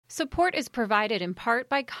Support is provided in part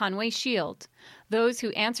by Conway Shield. Those who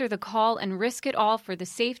answer the call and risk it all for the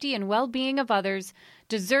safety and well-being of others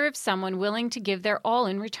deserve someone willing to give their all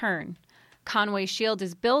in return. Conway Shield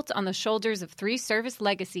is built on the shoulders of 3 service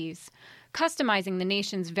legacies. Customizing the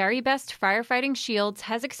nation's very best firefighting shields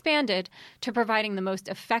has expanded to providing the most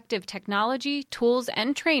effective technology, tools,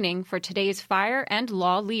 and training for today's fire and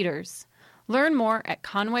law leaders. Learn more at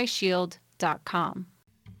conwayshield.com.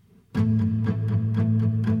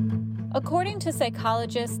 According to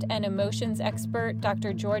psychologist and emotions expert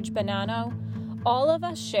Dr. George Bonanno, all of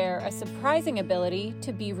us share a surprising ability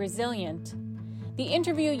to be resilient. The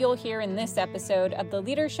interview you'll hear in this episode of the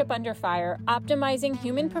Leadership Under Fire Optimizing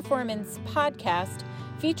Human Performance podcast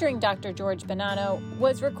featuring Dr. George Bonanno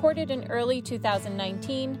was recorded in early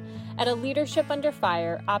 2019 at a Leadership Under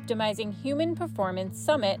Fire Optimizing Human Performance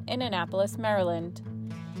Summit in Annapolis, Maryland.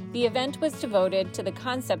 The event was devoted to the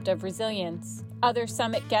concept of resilience. Other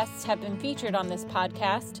summit guests have been featured on this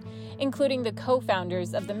podcast, including the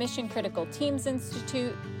co-founders of the Mission Critical Teams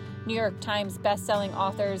Institute, New York Times bestselling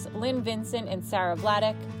authors Lynn Vincent and Sarah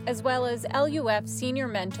Vladeck, as well as LUF senior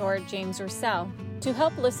mentor James Russell. To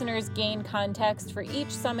help listeners gain context for each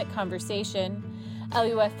summit conversation,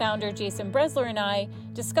 LUF founder Jason Bresler and I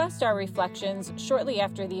discussed our reflections shortly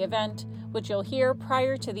after the event, which you'll hear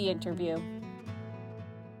prior to the interview.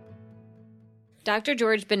 Dr.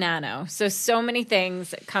 George Bonanno. So many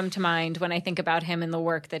things come to mind when I think about him and the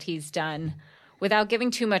work that he's done. Without giving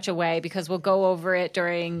too much away, because we'll go over it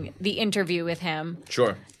during the interview with him.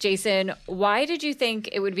 Sure. Jason, why did you think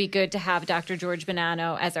it would be good to have Dr. George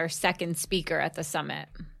Bonanno as our second speaker at the summit?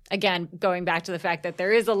 Again, going back to the fact that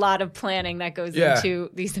there is a lot of planning that goes into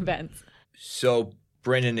these events. So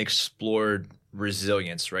Brendan explored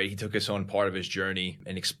resilience, right? He took us on part of his journey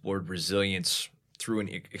and explored resilience through an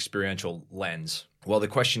experiential lens. Well, the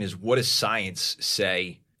question is, what does science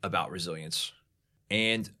say about resilience?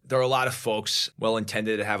 And there are a lot of folks,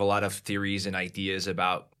 well-intended, to have a lot of theories and ideas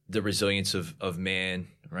about the resilience of man,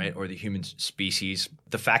 right, or the human species.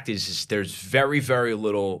 The fact is there's very, very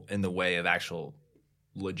little in the way of actual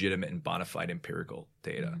legitimate and bona fide empirical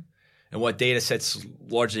data. Mm-hmm. And what data sets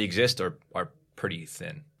largely exist are pretty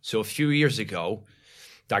thin. So a few years ago,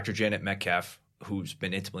 Dr. Janet Metcalf, who's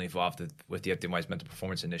been intimately involved with the Optimized Mental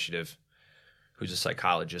Performance Initiative, who's a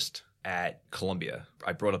psychologist at Columbia,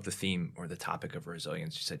 I brought up the theme or the topic of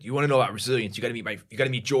resilience. She said, "You want to know about resilience? You got to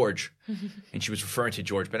meet George." And she was referring to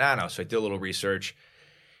George Bonanno. So I did a little research.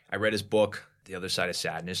 I read his book, The Other Side of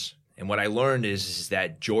Sadness. And what I learned is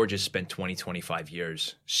that George has spent 25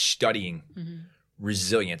 years studying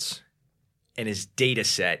resilience, and his data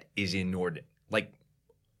set is inordinate, like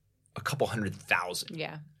a couple 100,000.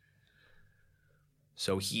 Yeah.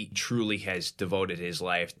 So he truly has devoted his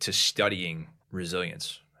life to studying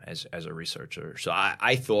resilience as a researcher. So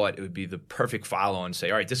I thought it would be the perfect follow-on and say,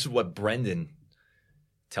 all right, this is what Brendan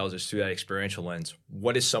tells us through that experiential lens.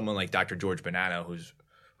 What is someone like Dr. George Bonanno,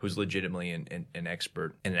 who's legitimately an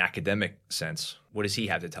expert in an academic sense, what does he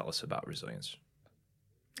have to tell us about resilience?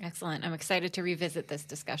 Excellent. I'm excited to revisit this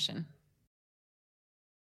discussion.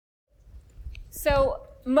 So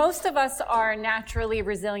most of us are naturally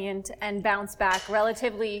resilient and bounce back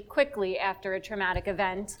relatively quickly after a traumatic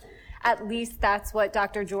event. At least that's what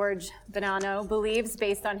Dr. George Bonanno believes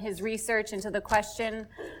based on his research into the question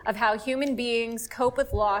of how human beings cope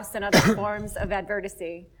with loss and other forms of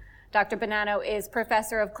adversity. Dr. Bonanno is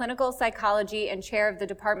professor of clinical psychology and chair of the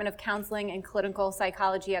Department of Counseling and Clinical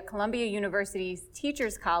Psychology at Columbia University's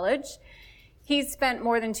Teachers College. He's spent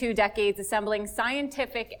more than 2 decades assembling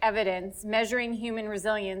scientific evidence measuring human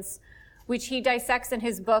resilience, which he dissects in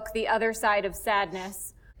his book, The Other Side of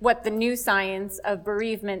Sadness, what the new science of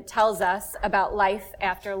bereavement tells us about life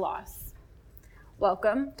after loss.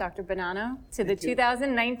 Welcome, Dr. Bonanno, to the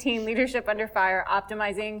 2019 Leadership Under Fire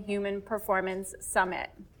Optimizing Human Performance Summit.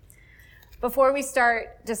 Before we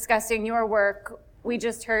start discussing your work, we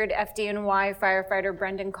just heard FDNY firefighter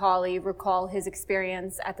Brendan Cawley recall his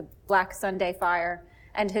experience at the Black Sunday fire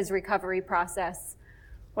and his recovery process.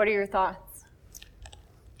 What are your thoughts?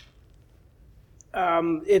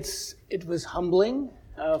 It was humbling.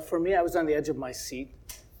 For me, I was on the edge of my seat.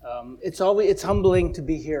 It's humbling to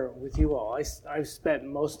be here with you all. I've spent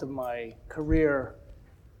most of my career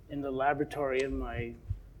in the laboratory, in my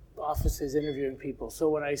offices, interviewing people. So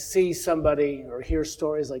when I see somebody or hear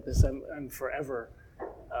stories like this, I'm forever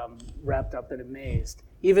wrapped up and amazed.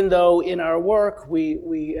 Even though in our work,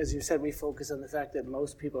 we, as you said, we focus on the fact that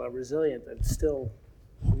most people are resilient, it still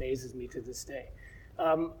amazes me to this day.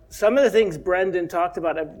 Some of the things Brendan talked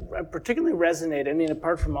about have particularly resonated. I mean,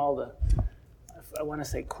 apart from all the, I want to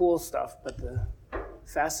say cool stuff, but the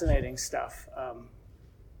fascinating stuff.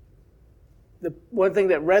 the one thing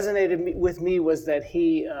that resonated with me was that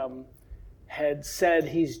he had said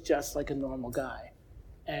he's just like a normal guy.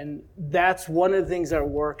 And that's one of the things our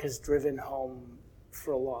work has driven home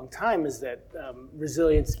for a long time, is that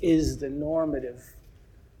resilience is the normative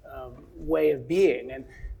way of being. And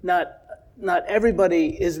not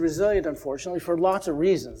everybody is resilient, unfortunately, for lots of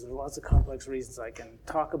reasons. There's lots of complex reasons I can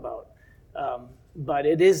talk about. But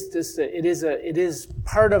it is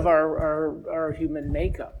part of our human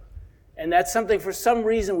makeup. And that's something, for some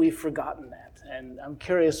reason, we've forgotten that. And I'm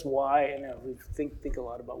curious why. We think a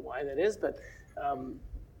lot about why that is, but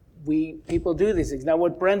people do these things. Now,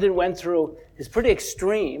 what Brendan went through is pretty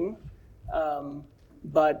extreme,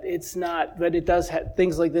 but it's not. But it does.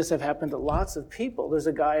 Things like this have happened to lots of people. There's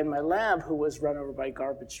a guy in my lab who was run over by a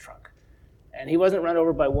garbage truck, and he wasn't run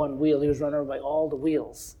over by one wheel. He was run over by all the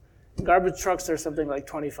wheels. Garbage trucks are something like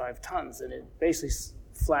 25 tons, and it basically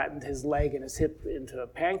flattened his leg and his hip into a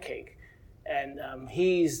pancake. And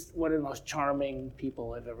he's one of the most charming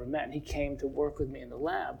people I've ever met. And he came to work with me in the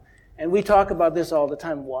lab. And we talk about this all the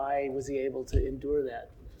time. Why was he able to endure that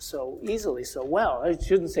so easily, so well? I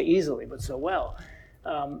shouldn't say easily, but so well.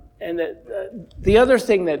 And the other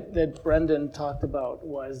thing that Brendan talked about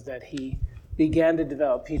was that he began to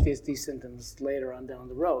develop PTSD symptoms later on down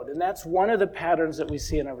the road. And that's one of the patterns that we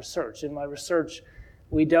see in our research. In my research,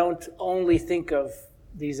 we don't only think of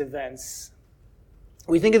these events.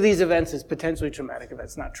 We think of these events as potentially traumatic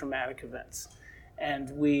events, not traumatic events. And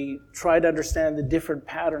we try to understand the different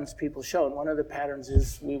patterns people show. And one of the patterns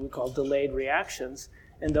is we would call delayed reactions.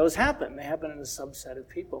 And those happen. They happen in a subset of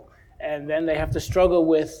people. And then they have to struggle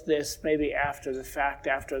with this maybe after the fact,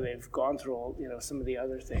 after they've gone through all, some of the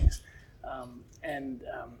other things.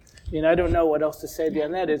 I don't know what else to say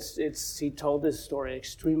beyond that. He told his story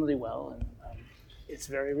extremely well, and it's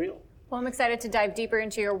very real. Well, I'm excited to dive deeper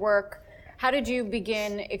into your work. How did you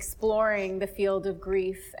begin exploring the field of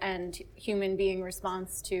grief and human being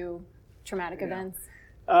response to traumatic events?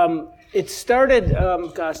 It started,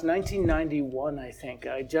 1991, I think.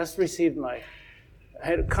 I just received I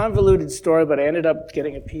had a convoluted story, but I ended up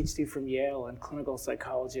getting a PhD from Yale in clinical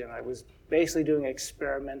psychology, and I was basically doing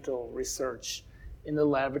experimental research in the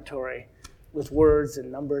laboratory with words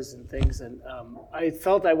and numbers and things. And I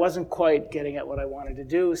felt I wasn't quite getting at what I wanted to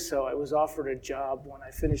do, so I was offered a job when I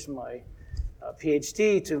finished my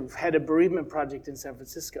PhD to head a bereavement project in San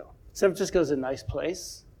Francisco. San Francisco is a nice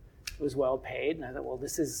place. It was well paid, and I thought, well,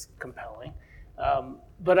 this is compelling.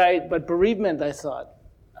 But bereavement, I thought,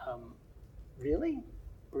 really?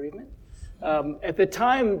 Bereavement? At the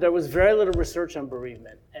time, there was very little research on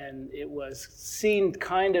bereavement, and it was seen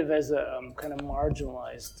kind of as a kind of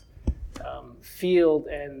marginalized field.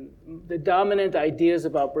 And the dominant ideas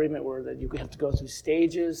about bereavement were that you have to go through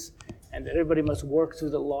stages and that everybody must work through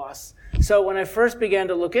the loss. So when I first began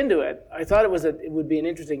to look into it, I thought it would be an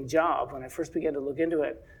interesting job. When I first began to look into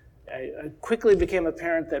it, I quickly became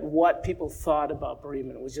apparent that what people thought about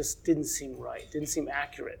bereavement didn't seem right, didn't seem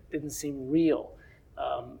accurate, didn't seem real.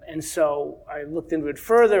 And so I looked into it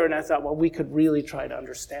further, and I thought, well, we could really try to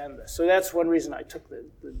understand this. So that's one reason I took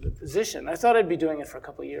the position. I thought I'd be doing it for a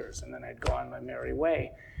couple of years, and then I'd go on my merry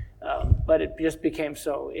way. But it just became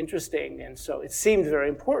so interesting, and so it seemed very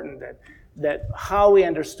important that how we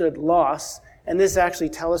understood loss, and this actually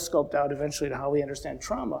telescoped out eventually to how we understand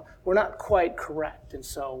trauma, were not quite correct. And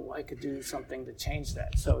so I could do something to change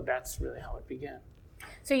that. So that's really how it began.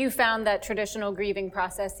 So you found that traditional grieving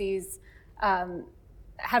processes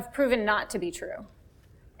have proven not to be true.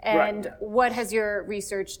 And right. What has your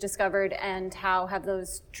research discovered, and how have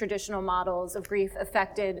those traditional models of grief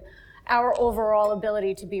affected our overall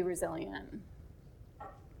ability to be resilient?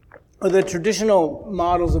 Well, the traditional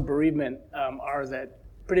models of bereavement are that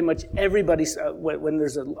pretty much everybody, when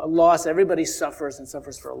there's a loss, everybody suffers and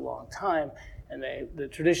suffers for a long time. And the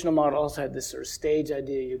traditional model also had this sort of stage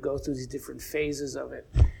idea. You go through these different phases of it.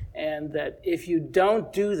 And that if you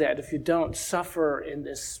don't do that, if you don't suffer in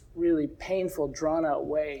this really painful, drawn-out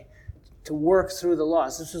way to work through the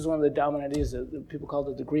loss, this is one of the dominant ideas that people called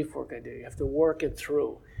it the grief work idea. You have to work it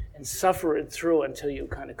through and suffer it through until you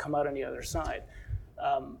kind of come out on the other side.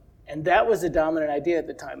 And that was the dominant idea at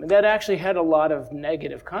the time. And that actually had a lot of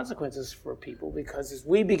negative consequences for people, because as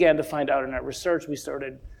we began to find out in our research, we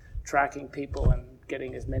started tracking people and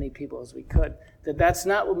getting as many people as we could, that's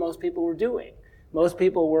not what most people were doing. Most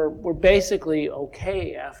people were basically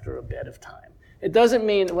okay after a bit of time. It doesn't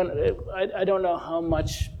mean, I don't know how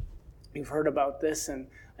much you've heard about this, and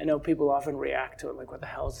I know people often react to it, like, what the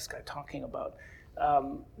hell is this guy talking about?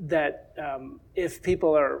 If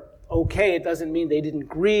people are okay, it doesn't mean they didn't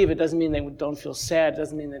grieve, it doesn't mean they don't feel sad, it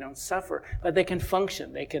doesn't mean they don't suffer, but they can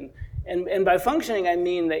function. And by functioning, I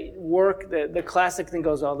mean that work, the classic thing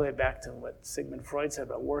goes all the way back to what Sigmund Freud said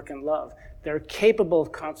about work and love. They're capable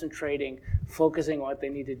of concentrating, focusing on what they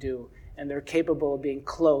need to do, and they're capable of being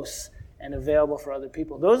close and available for other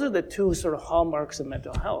people. Those are the two sort of hallmarks of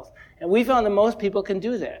mental health. And we found that most people can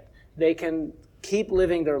do that. They can keep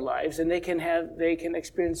living their lives, and they can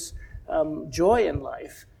experience joy in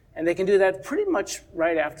life. And they can do that pretty much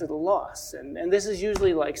right after the loss. And this is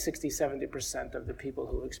usually like 60, 70% of the people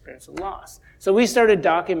who experience a loss. So we started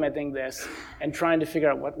documenting this and trying to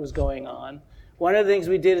figure out what was going on. One of the things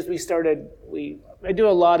we did is I do a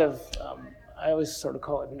lot of, I always sort of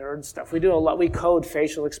call it nerd stuff. We code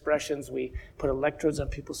facial expressions. We put electrodes on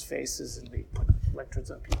people's faces, and we put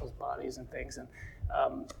electrodes on people's bodies and things.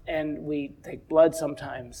 And we take blood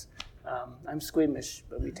sometimes. I'm squeamish,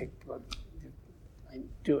 but we take blood. I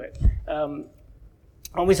do it.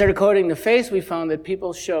 When we started coding the face, we found that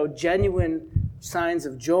people show genuine signs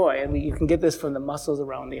of joy, and you can get this from the muscles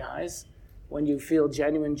around the eyes. When you feel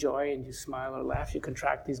genuine joy and you smile or laugh, you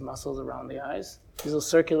contract these muscles around the eyes, these little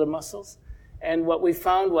circular muscles. And what we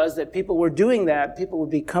found was that people were doing that. People would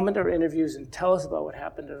be coming to our interviews and tell us about what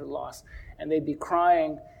happened at their loss, and they'd be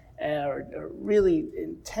crying or really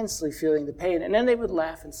intensely feeling the pain. And then they would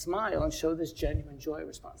laugh and smile and show this genuine joy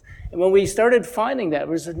response. And when we started finding that,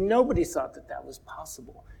 nobody thought that was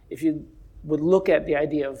possible. If you would look at the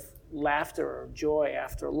idea of laughter or joy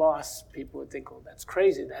after loss, people would think, oh, that's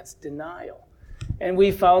crazy, that's denial. And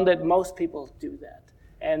we found that most people do that.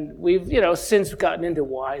 And we've, since gotten into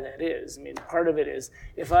why that is. I mean, part of it is,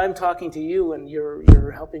 if I'm talking to you and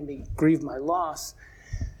you're helping me grieve my loss,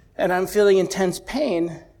 and I'm feeling intense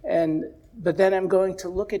pain, but then I'm going to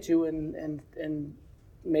look at you and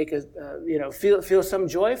make feel some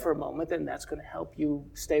joy for a moment, then that's going to help you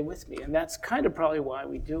stay with me, and that's kind of probably why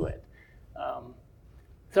we do it.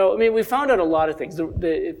 So, I mean, we found out a lot of things.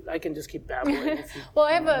 I can just keep babbling. Well,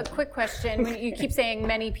 I have a quick question. You keep saying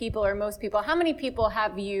many people or most people. How many people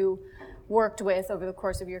have you worked with over the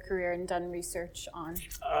course of your career and done research on?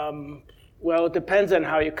 Well, it depends on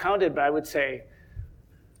how you count it, but I would say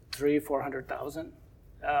 300,000-400,000.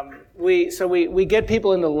 We get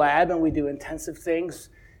people in the lab and we do intensive things,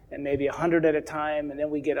 and maybe 100 at a time, and then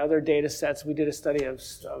we get other data sets. We did a study of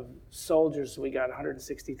soldiers, so we got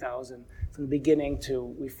 160,000 from the beginning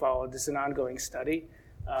we followed. This is an ongoing study.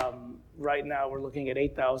 Right now we're looking at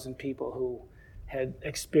 8,000 people who had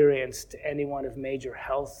experienced any one of major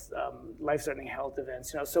health, life-threatening health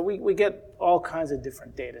events. So we get all kinds of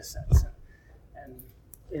different data sets, and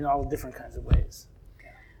in all different kinds of ways.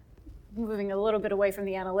 Moving a little bit away from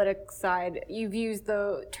the analytics side, you've used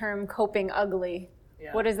the term coping ugly.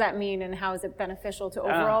 Yeah. What does that mean, and how is it beneficial to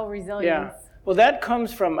overall resilience? Yeah. Well, that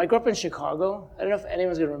comes from, I grew up in Chicago. I don't know if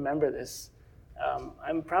anyone's going to remember this. I'm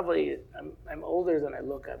older than I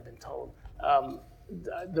look, I've been told.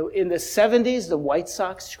 In the 70s,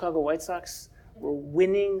 the Chicago White Sox were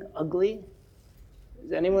winning ugly.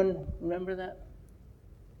 Does anyone remember that?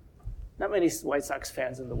 Not many White Sox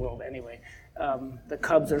fans in the world anyway. The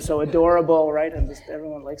Cubs are so adorable, right? And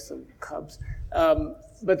everyone likes the Cubs.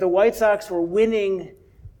 But the White Sox were winning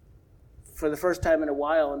for the first time in a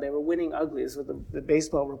while, and they were winning ugly, is what the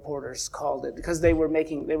baseball reporters called it, because they were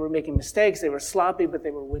making mistakes, they were sloppy, but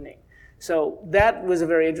they were winning. So that was a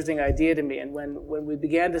very interesting idea to me, and when we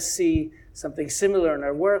began to see something similar in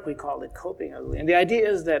our work, we called it coping ugly. And the idea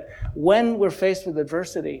is that when we're faced with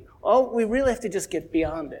adversity, we really have to just get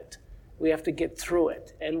beyond it. We have to get through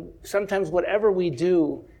it. And sometimes whatever we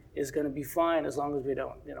do is going to be fine as long as we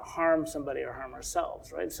don't harm somebody or harm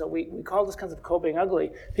ourselves, right? So we call this kind of coping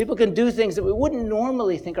ugly. People can do things that we wouldn't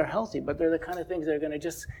normally think are healthy, but they're the kind of things that are going to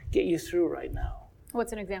just get you through right now.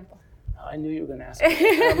 What's an example? I knew you were going to ask me.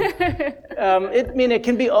 It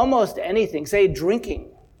can be almost anything. Say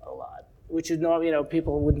drinking a lot, which is normally,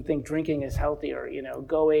 people wouldn't think drinking is healthy, or,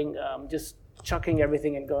 going, just chucking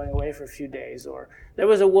everything and going away for a few days. Or there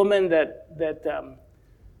was a woman that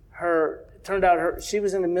turned out she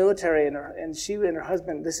was in the military, and she and her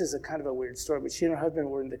husband, this is a kind of a weird story, but she and her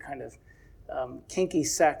husband were into kind of kinky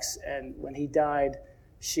sex, and when he died,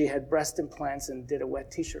 she had breast implants and did a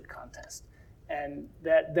wet t-shirt contest. And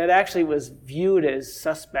that actually was viewed as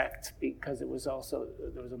suspect because there was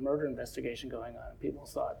a murder investigation going on. People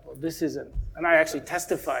thought, well, this isn't, and I actually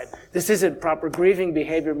testified, this isn't proper grieving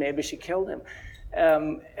behavior, maybe she killed him.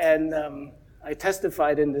 I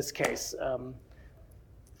testified in this case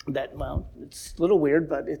that, well, it's a little weird,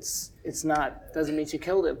 but it's not, doesn't mean she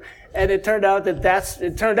killed him. And it turned out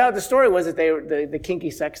the story was that the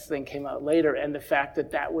kinky sex thing came out later, and the fact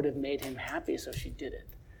that would have made him happy, so she did it.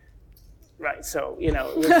 right? So, it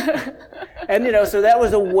was, and, so that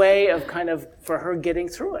was a way of kind of, for her getting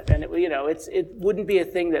through it. And, it wouldn't be a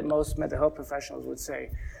thing that most mental health professionals would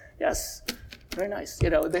say, yes, very nice.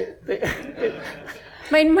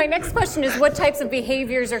 My next question is, what types of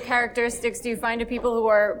behaviors or characteristics do you find in people who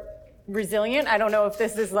are resilient? I don't know if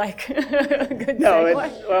this is like a good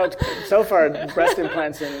segue. Well, so far, breast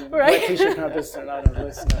implants and wet t-shirt contests are not on the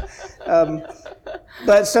list.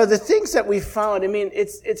 But so the things that we found,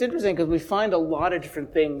 it's interesting because we find a lot of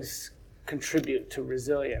different things contribute to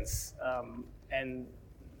resilience. And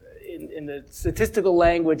in the statistical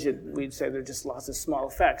language, we'd say there are just lots of small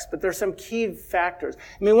effects, but there's some key factors.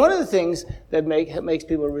 One of the things that makes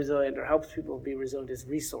people resilient or helps people be resilient is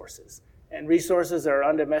resources. And resources are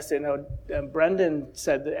underestimated. Brendan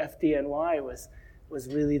said the FDNY was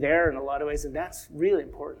really there in a lot of ways, and that's really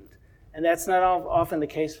important. And that's not often the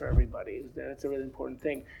case for everybody. That's a really important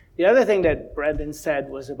thing. The other thing that Brendan said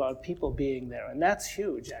was about people being there, and that's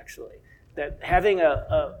huge, actually. That having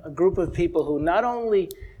a group of people who not only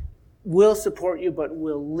will support you, but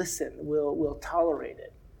will listen, will tolerate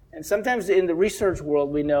it. And sometimes in the research world,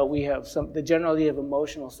 we know we have the general idea of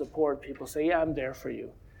emotional support. People say, yeah, I'm there for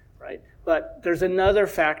you. Right? But there's another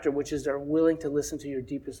factor, which is they're willing to listen to your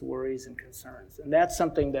deepest worries and concerns. And that's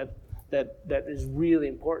something that is really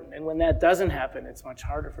important. And when that doesn't happen, it's much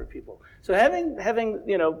harder for people. So having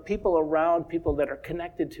people around, people that are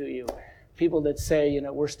connected to you, people that say,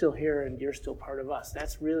 we're still here and you're still part of us,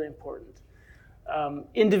 that's really important.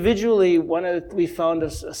 Individually, we found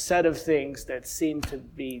a set of things that seem to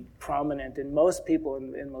be prominent in most people,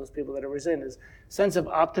 and most people that are resilient, is a sense of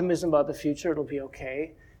optimism about the future. It'll be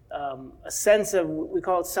okay. A sense of, we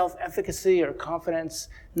call it self-efficacy or confidence,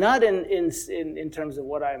 not in terms of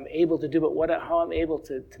what I'm able to do, but how I'm able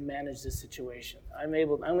to manage the situation. I'm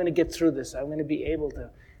going to get through this. I'm going to be able to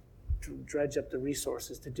dredge up the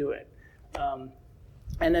resources to do it.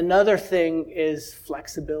 And another thing is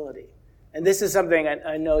flexibility. And this is something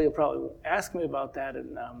I know you'll probably ask me about that.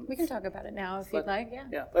 And we can talk about it now if you'd like, yeah.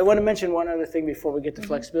 Yeah, I want to mention one other thing before we get to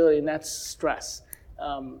flexibility, and that's stress.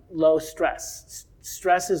 Low stress.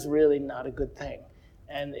 Stress is really not a good thing.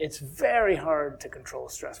 And it's very hard to control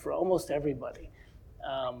stress for almost everybody.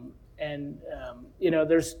 There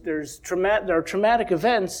are traumatic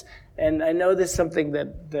events, and I know this is something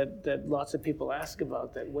that lots of people ask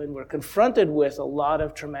about, that when we're confronted with a lot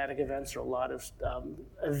of traumatic events or a lot of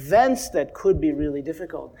events that could be really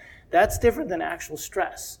difficult, that's different than actual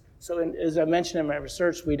stress. So as I mentioned in my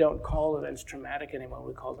research, we don't call events traumatic anymore.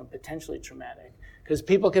 We call them potentially traumatic. Because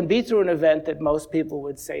people can be through an event that most people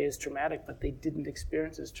would say is traumatic, but they didn't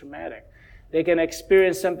experience as traumatic. They can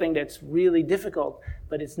experience something that's really difficult,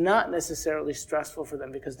 but it's not necessarily stressful for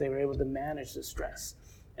them because they were able to manage the stress.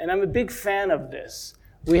 And I'm a big fan of this.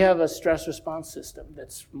 We have a stress response system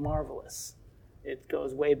that's marvelous. It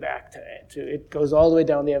goes way back it goes all the way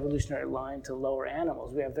down the evolutionary line to lower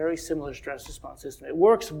animals. We have very similar stress response system. It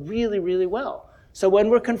works really, really well. So when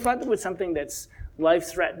we're confronted with something that's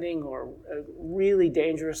life-threatening or really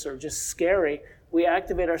dangerous or just scary, we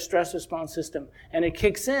activate our stress response system and it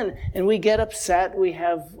kicks in and we get upset. We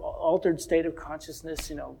have altered state of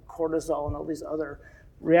consciousness, cortisol and all these other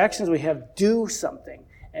reactions we have do something.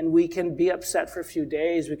 And we can be upset for a few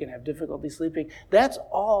days. We can have difficulty sleeping. That's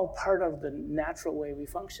all part of the natural way we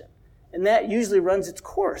function. And that usually runs its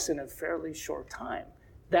course in a fairly short time.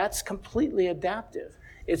 That's completely adaptive.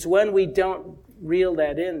 It's when we don't reel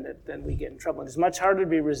that in that then we get in trouble. And it's much harder to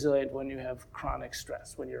be resilient when you have chronic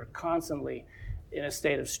stress, when you're constantly in a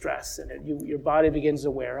state of stress and your body begins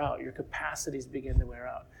to wear out, your capacities begin to wear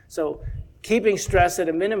out. So keeping stress at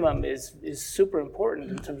a minimum is super important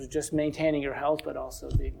in terms of just maintaining your health, but also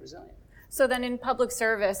being resilient. So then in public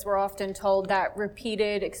service, we're often told that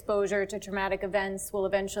repeated exposure to traumatic events will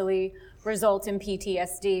eventually result in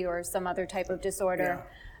PTSD or some other type of disorder.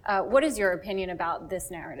 Yeah. What is your opinion about this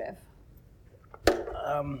narrative?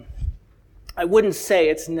 I wouldn't say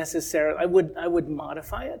it's necessary. I would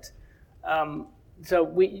modify it. So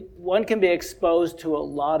one can be exposed to a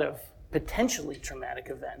lot of potentially traumatic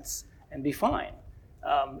events and be fine.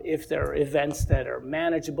 If there are events that are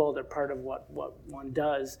manageable, they're part of what one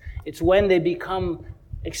does. It's when they become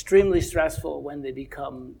extremely stressful, when they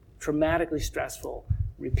become traumatically stressful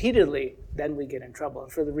repeatedly, then we get in trouble.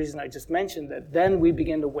 And for the reason I just mentioned, that then we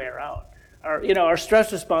begin to wear out. Our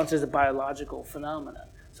stress response is a biological phenomenon.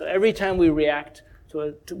 So every time we react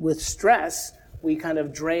with stress, we kind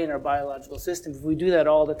of drain our biological system. If we do that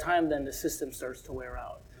all the time, then the system starts to wear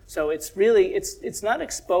out. So it's really, it's not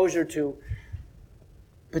exposure to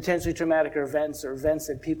potentially traumatic events or events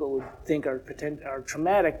that people would think are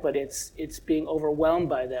traumatic, but it's being overwhelmed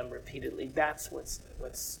by them repeatedly. That's what's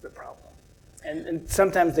the problem. And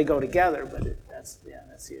sometimes they go together, but that's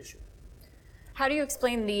the issue. How do you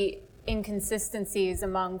explain the inconsistencies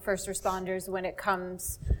among first responders when it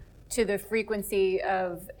comes to the frequency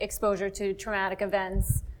of exposure to traumatic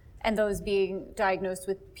events and those being diagnosed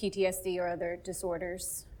with PTSD or other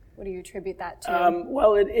disorders? What do you attribute that to?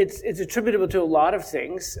 Well, it's attributable to a lot of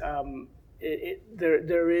things.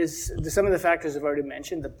 There is some of the factors I've already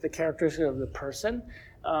mentioned, the characteristics of the person,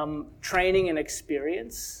 training and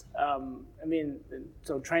experience.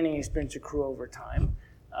 So training and experience accrue over time.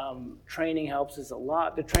 Training helps us a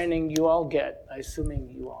lot. The training you all get,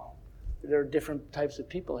 there are different types of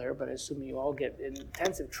people here, but I assume you all get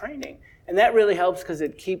intensive training, and that really helps because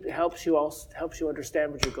it helps you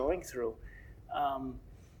understand what you're going through.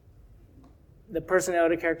 The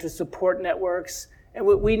personality characters, support networks, and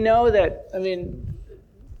we know that.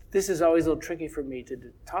 This is always a little tricky for me to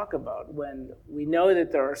talk about when we know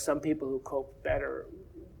that there are some people who cope better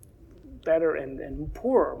and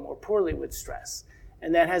more poorly with stress.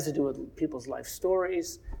 And that has to do with people's life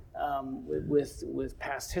stories, with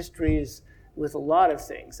past histories, with a lot of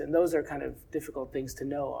things. And those are kind of difficult things to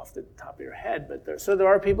know off the top of your head. But there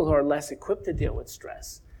are people who are less equipped to deal with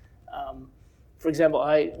stress. For example,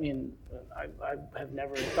 I have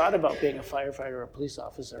never thought about being a firefighter or a police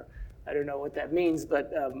officer. I don't know what that means,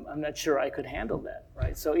 but I'm not sure I could handle that,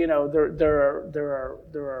 right? So there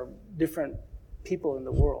are different people in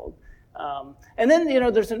the world, and then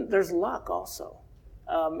there's luck also.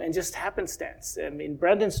 And just happenstance.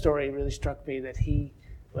 Brendan's story really struck me that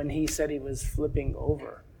when he said he was flipping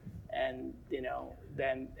over, and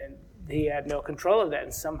he had no control of that,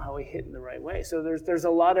 and somehow he hit in the right way. So there's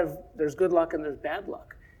good luck and there's bad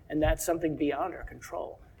luck, and that's something beyond our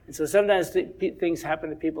control. And so sometimes things happen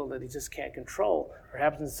to people that he just can't control, or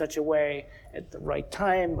happen in such a way at the right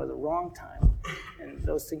time or the wrong time, and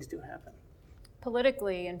those things do happen.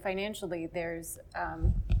 Politically and financially, there's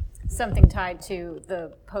something tied to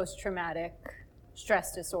the post-traumatic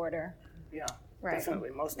stress disorder. Yeah, right. Definitely,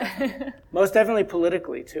 most definitely. Most definitely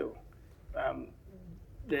politically, too.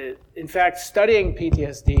 In fact, studying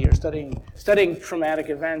PTSD or studying traumatic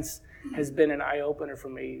events has been an eye-opener for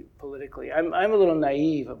me politically. I'm a little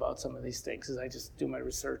naive about some of these things as I just do my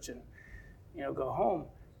research and go home.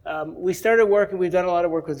 We've done a lot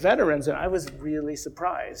of work with veterans, and I was really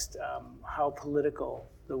surprised how political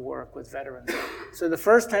the work with veterans. So the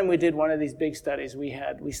first time we did one of these big studies,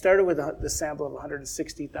 we started with the sample of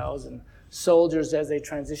 160,000 soldiers as they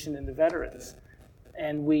transitioned into veterans,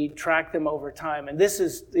 and we tracked them over time. And this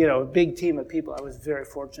is a big team of people. I was very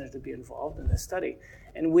fortunate to be involved in this study,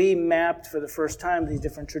 and we mapped for the first time these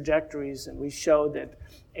different trajectories, and we showed that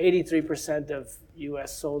 83% of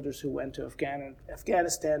U.S. soldiers who went to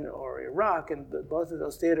Afghanistan or Iraq, and both of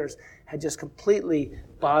those theaters had just completely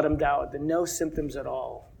bottomed out, no symptoms at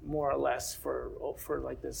all, more or less, for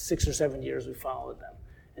like the 6 or 7 years we followed them.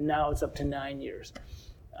 And now it's up to 9 years.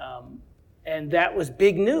 And that was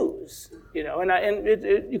big news,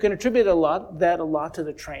 and you can attribute a lot to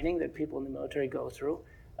the training that people in the military go through.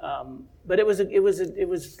 But it was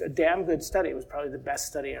a damn good study. It was probably the best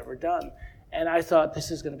study ever done. And I thought,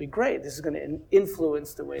 this is going to be great. This is going to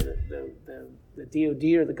influence the way that the DOD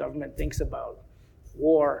or the government thinks about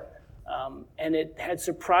war. And it had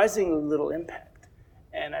surprisingly little impact.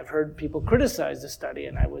 And I've heard people criticize the study,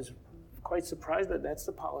 and I was quite surprised that that's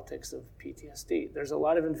the politics of PTSD. There's a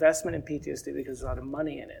lot of investment in PTSD because there's a lot of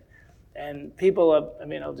money in it. And people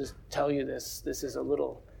I'll just tell you this is a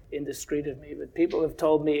little indiscreet of me, but people have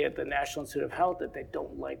told me at the National Institute of Health that they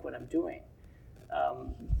don't like what I'm doing.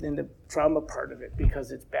 In the trauma part of it,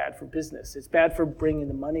 because it's bad for business. It's bad for bringing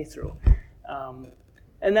the money through.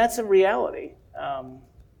 And that's a reality. And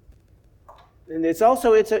it's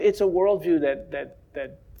also, it's a worldview that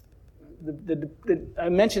I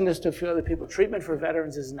mentioned this to a few other people, treatment for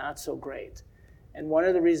veterans is not so great. And one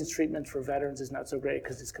of the reasons treatment for veterans is not so great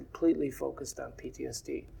because it's completely focused on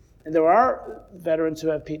PTSD. And there are veterans who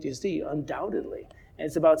have PTSD, undoubtedly. And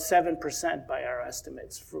it's about 7% by our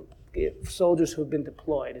estimates. For soldiers who have been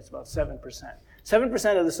deployed, it's about 7%.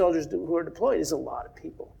 7% of the soldiers who are deployed is a lot of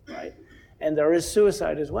people, right? And there is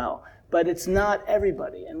suicide as well. But it's not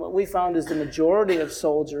everybody. And what we found is the majority of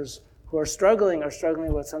soldiers who are struggling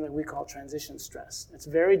with something we call transition stress. It's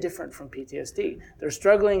very different from PTSD. They're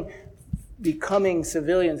struggling becoming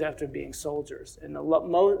civilians after being soldiers. And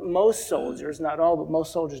most soldiers, not all, but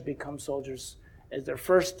most soldiers become soldiers as their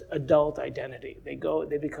first adult identity. They go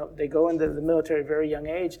into the military at a very young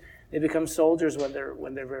age. They become soldiers when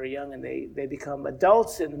they're very young, and they become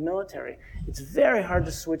adults in the military. It's very hard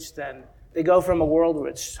to switch then. They go from a world where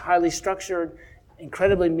it's highly structured,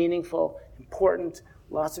 incredibly meaningful, important,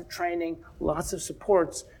 lots of training, lots of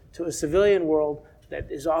supports, to a civilian world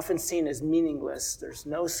that is often seen as meaningless. There's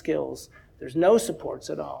no skills, there's no supports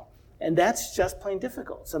at all. And that's just plain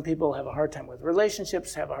difficult. Some people have a hard time with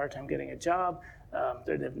relationships, have a hard time getting a job,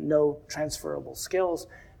 they have no transferable skills.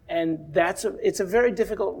 And it's a very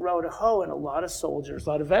difficult row to hoe, and a lot of soldiers, a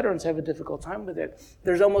lot of veterans have a difficult time with it.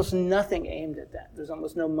 There's almost nothing aimed at that. There's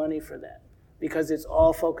almost no money for that because it's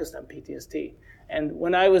all focused on PTSD. And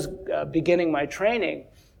when I was beginning my training,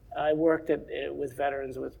 I worked with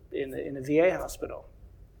veterans in a VA hospital,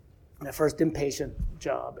 my first inpatient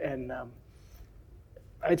job. And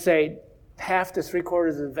I'd say half to 3/4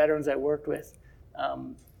 of the veterans I worked with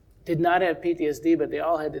did not have PTSD, but they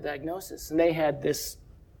all had the diagnosis. And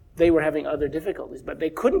they were having other difficulties, but they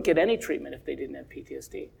couldn't get any treatment if they didn't have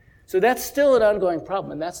PTSD. So that's still an ongoing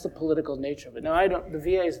problem, and that's the political nature of it. Now, the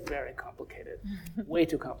VA is very complicated, way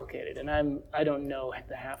too complicated, and I don't know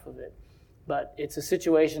the half of it, but it's a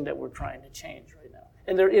situation that we're trying to change right now.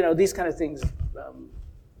 And these kind of things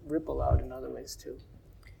ripple out in other ways too.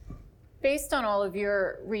 Based on all of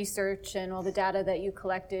your research and all the data that you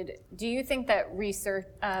collected, do you think that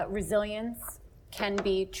resilience can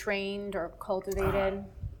be trained or cultivated?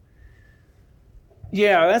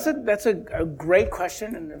 Yeah, that's a great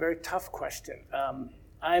question and a very tough question.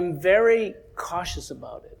 I'm very cautious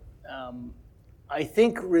about it. I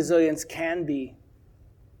think resilience can be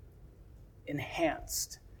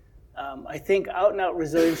enhanced. I think out-and-out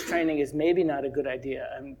resilience training is maybe not a good idea.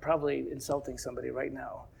 I'm probably insulting somebody right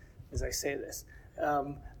now as I say this.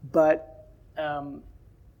 But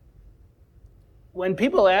when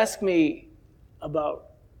people ask me about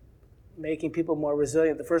making people more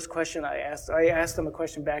resilient, the first question I asked them a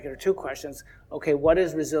question back, or two questions. Okay, what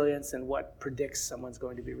is resilience and what predicts someone's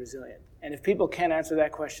going to be resilient? And if people can't answer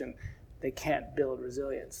that question, they can't build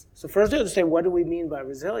resilience. So first we have to say, what do we mean by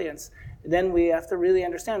resilience? Then we have to really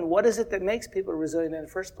understand, what is it that makes people resilient in the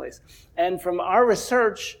first place? And from our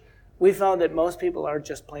research, we found that most people are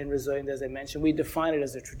just plain resilient, as I mentioned. We define it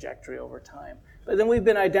as a trajectory over time. But then we've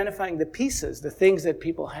been identifying the pieces, the things that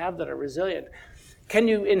people have that are resilient. Can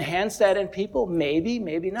you enhance that in people? Maybe,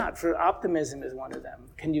 maybe not. For optimism is one of them.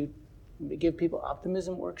 Can you give people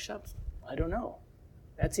optimism workshops? I don't know.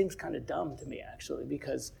 That seems kind of dumb to me, actually,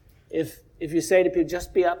 because if you say to people,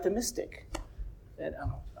 just be optimistic, then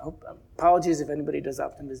apologies if anybody does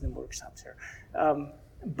optimism workshops here.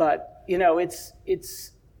 But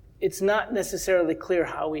it's not necessarily clear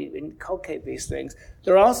how we inculcate these things.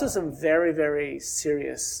 There are also some very, very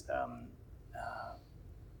serious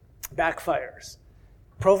backfires.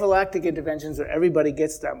 Prophylactic interventions where everybody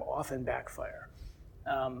gets them often backfire.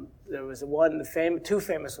 There was two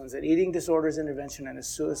famous ones, an eating disorders intervention and a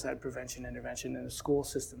suicide prevention intervention in the school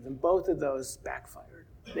systems, and both of those backfired.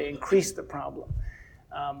 They increased the problem.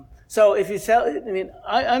 So if you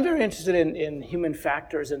I'm very interested in human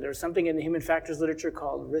factors, and there's something in the human factors literature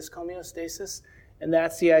called risk homeostasis, and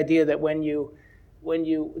that's the idea that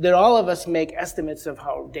that all of us make estimates of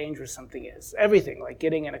how dangerous something is. Everything, like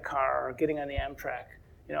getting in a car or getting on the Amtrak.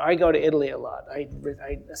 I go to Italy a lot. I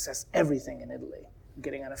assess everything in Italy.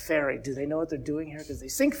 Getting on a ferry. Do they know what they're doing here? Because they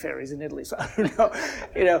sink ferries in Italy. So I don't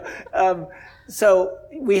know. So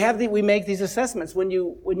we make these assessments. When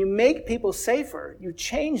you make people safer, you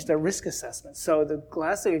change the risk assessment. So the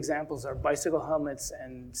classic examples are bicycle helmets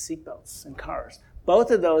and seatbelts in cars.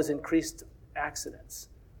 Both of those increased accidents.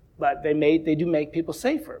 But they do make people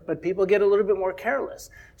safer. But people get a little bit more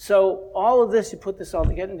careless. So all of this, you put this all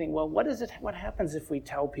together and think, well, what happens if we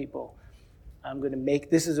tell people,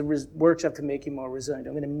 this is a workshop to make you more resilient.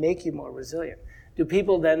 I'm going to make you more resilient. Do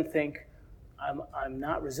people then think, I'm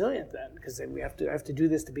not resilient then? Because then I have to do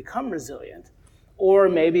this to become resilient. Or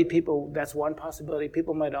maybe that's one possibility.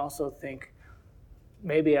 People might also think,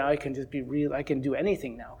 maybe I can just be real. I can do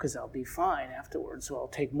anything now because I'll be fine afterwards, so I'll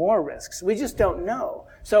take more risks. We just don't know.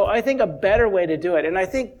 So I think a better way to do it, and I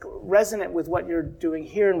think resonant with what you're doing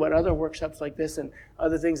here and what other workshops like this and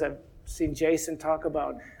other things I've seen Jason talk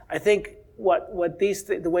about, I think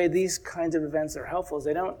the way these kinds of events are helpful is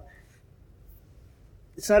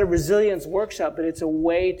it's not a resilience workshop, but it's a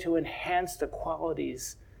way to enhance the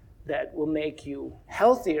qualities that will make you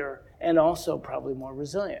healthier and also probably more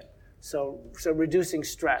resilient. So reducing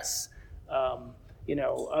stress,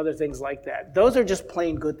 other things like that. Those are just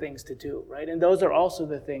plain good things to do, right? And those are also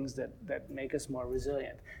the things that make us more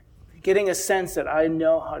resilient. Getting a sense that I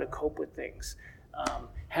know how to cope with things.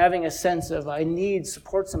 Having a sense of I need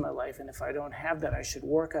supports in my life, and if I don't have that, I should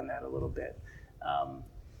work on that a little bit.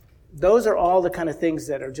 Those are all the kind of things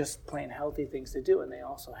that are just plain healthy things to do, and they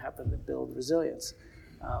also happen to build resilience.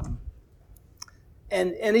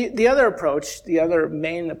 And the other approach, the other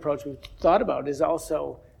main approach we've thought about is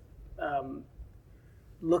also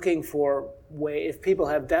looking for way, if people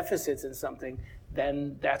have deficits in something,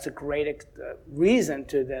 then that's a great reason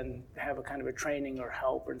to then have a kind of a training or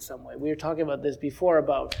help in some way. We were talking about this before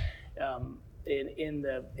about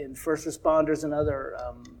in first responders and other,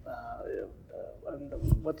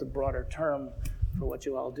 what's the broader term for what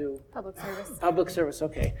you all do? Public service. Public service,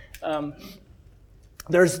 okay.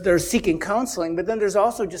 There's seeking counseling, but then there's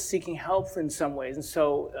also just seeking help in some ways. And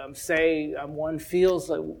so say one feels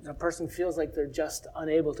like, a person feels like they're just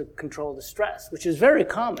unable to control the stress, which is very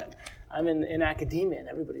common. I'm in academia, and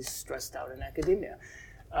everybody's stressed out in academia.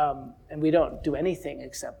 And we don't do anything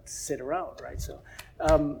except sit around, right? So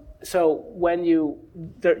when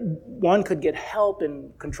one could get help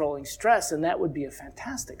in controlling stress, and that would be a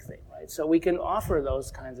fantastic thing, right? So we can offer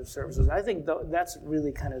those kinds of services. I think that's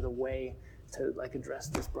really kind of the way to address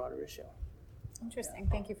this broader issue. Interesting.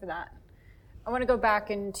 Thank you for that. I want to go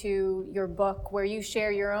back into your book where you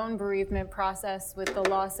share your own bereavement process with the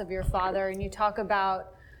loss of your father, and you talk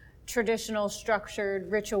about traditional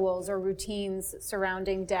structured rituals or routines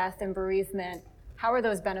surrounding death and bereavement. How are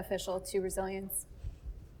those beneficial to resilience?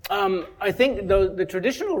 I think the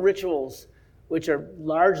traditional rituals, which are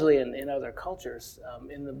largely in other cultures,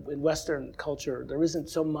 in Western culture, there isn't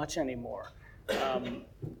so much anymore.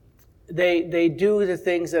 They do the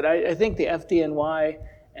things that I think the FDNY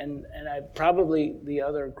and I probably the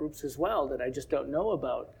other groups as well that I just don't know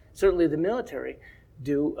about, certainly the military,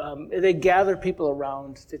 do. They gather people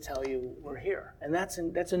around to tell you we're here. And that's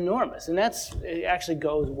enormous. And it actually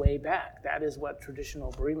goes way back. That is what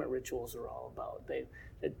traditional bereavement rituals are all about.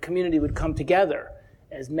 The community would come together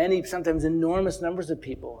as many, sometimes enormous numbers of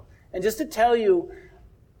people. And just to tell you,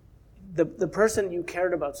 the person you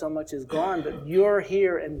cared about so much is gone, but you're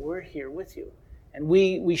here and we're here with you. And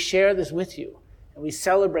we share this with you. And we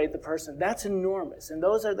celebrate the person. That's enormous. And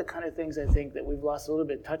those are the kind of things I think that we've lost a little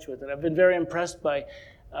bit of touch with. And I've been very impressed by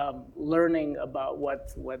learning about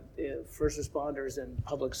what first responders and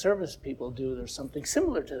public service people do. There's something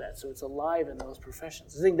similar to that. So it's alive in those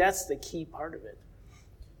professions. I think that's the key part of it.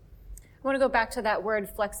 I want to go back to that word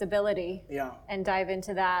flexibility and dive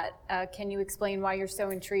into that. Can you explain why you're so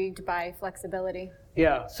intrigued by flexibility?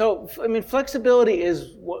 Yeah, so flexibility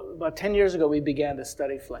is about 10 years ago we began to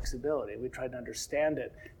study flexibility. We tried to understand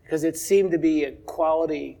it because it seemed to be a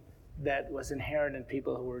quality that was inherent in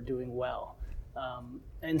people who were doing well.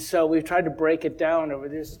 And so we've tried to break it down over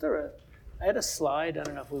this. I had a slide. I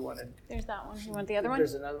don't know if we wanted. There's that one. You want the other one?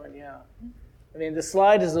 There's another one, yeah. The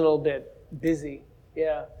slide is a little bit busy,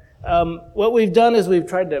 yeah. What we've done is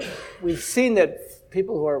we've seen that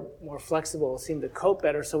people who are more flexible seem to cope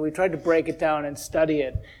better, so we tried to break it down and study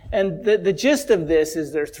it. And the gist of this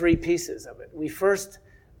is there's three pieces of it. We first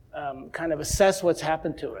kind of assess what's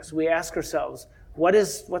happened to us. We ask ourselves,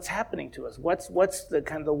 what's happening to us? What's the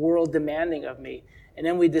kind of the world demanding of me? And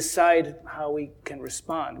then we decide how we can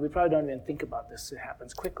respond. We probably don't even think about this. It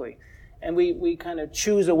happens quickly. And we kind of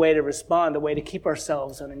choose a way to respond, a way to keep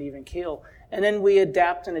ourselves on an even keel. And then we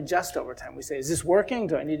adapt and adjust over time. We say, is this working?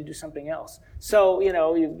 Do I need to do something else? So,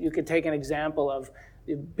 you could take an example of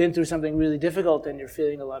you've been through something really difficult and you're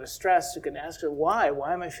feeling a lot of stress. You can ask her, why?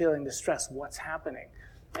 Why am I feeling the stress? What's happening?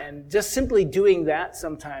 And just simply doing that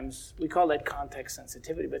sometimes, we call that context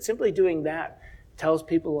sensitivity, but simply doing that tells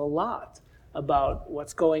people a lot about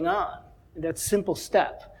what's going on. And that's a simple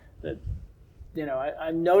step that,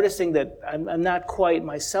 I'm noticing that I'm not quite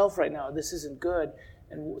myself right now. This isn't good.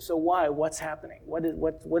 And so why? What's happening?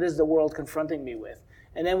 What is the world confronting me with?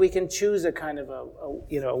 And then we can choose a kind of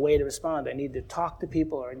a way to respond. I need to talk to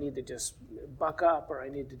people, or I need to just buck up, or I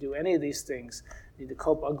need to do any of these things. I need to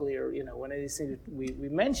cope ugly, or one of these things we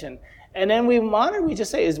mention. And then we monitor. We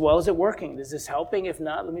just say, is it working? Is this helping? If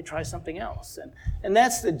not, let me try something else. And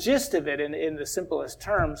that's the gist of it in the simplest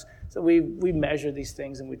terms. So we measure these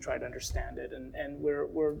things and we try to understand it. And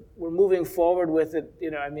we're moving forward with it.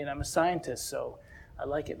 I'm a scientist, so I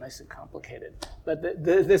like it nice and complicated. But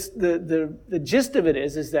the gist of it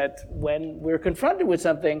is that when we're confronted with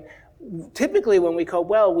something, typically when we cope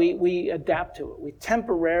well, we adapt to it. We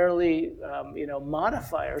temporarily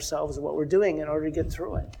modify ourselves and what we're doing in order to get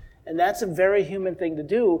through it. And that's a very human thing to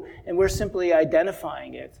do, and we're simply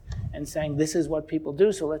identifying it and saying this is what people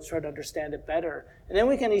do, so let's try to understand it better. And then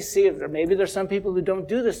we can see if maybe there's some people who don't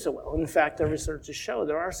do this so well. In fact, our research shows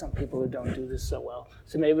there are some people who don't do this so well.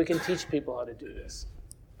 So maybe we can teach people how to do this.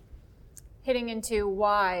 Hitting into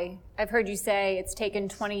why, I've heard you say it's taken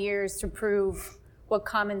 20 years to prove what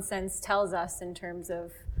common sense tells us in terms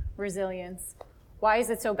of resilience. Why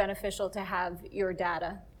is it so beneficial to have your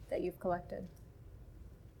data that you've collected?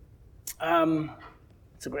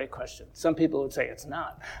 It's a great question. Some people would say it's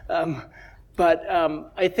not. But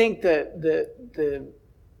I think the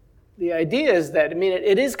the idea is that,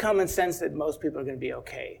 it is common sense that most people are going to be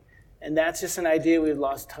okay. And that's just an idea we've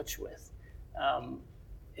lost touch with.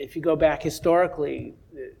 If you go back historically,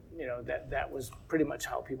 that was pretty much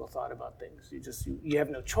how people thought about things. You have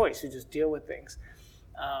no choice. You just deal with things.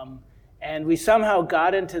 And we somehow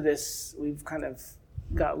got into this,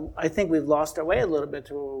 I think we've lost our way a little bit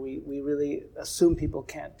to where we really assume people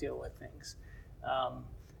can't deal with things.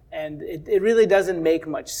 And it really doesn't make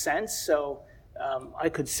much sense. So I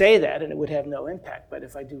could say that and it would have no impact. But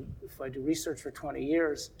if I do research for 20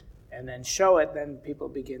 years and then show it, then people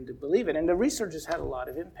begin to believe it. And the research has had a lot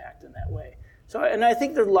of impact in that way. So, and I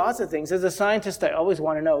think there are lots of things. As a scientist, I always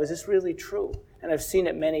want to know, is this really true? And I've seen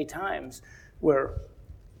it many times where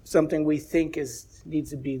something we think needs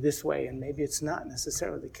to be this way, and maybe it's not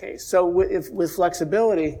necessarily the case. So with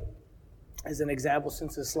flexibility, as an example,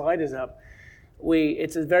 since the slide is up,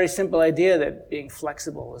 it's a very simple idea that being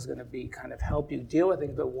flexible is going to be kind of help you deal with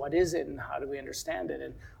things, but what is it and how do we understand it?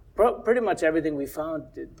 And pretty much everything we found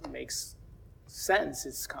makes sense.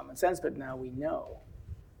 It's common sense, but now we know.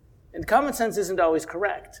 And common sense isn't always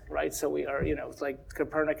correct, right? So we are, it's like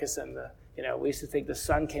Copernicus and we used to think the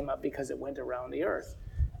sun came up because it went around the earth.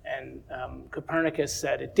 And Copernicus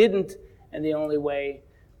said it didn't, and the only way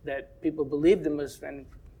that people believed him was when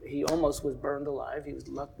he almost was burned alive. He was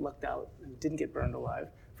lucked out and didn't get burned alive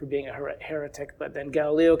for being a heretic. But then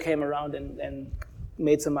Galileo came around and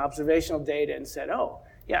made some observational data and said, oh,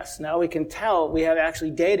 yes, now we can tell, we have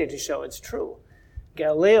actually data to show it's true.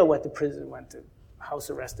 Galileo went to prison, went to house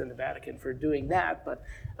arrest in the Vatican for doing that. But,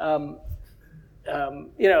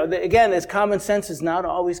 again, this common sense is not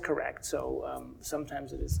always correct. So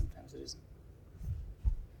sometimes it is, sometimes it isn't.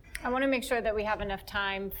 I want to make sure that we have enough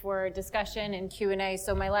time for discussion and Q&A.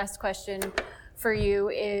 So my last question for you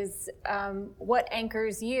is, what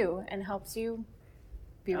anchors you and helps you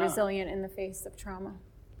be resilient in the face of trauma?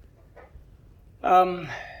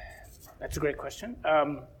 That's a great question.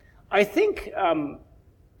 I think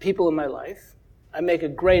people in my life, I make a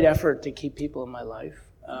great effort to keep people in my life,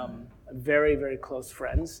 very, very close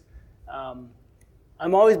friends.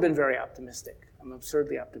 I've always been very optimistic. I'm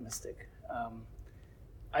absurdly optimistic.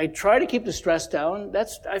 I try to keep the stress down.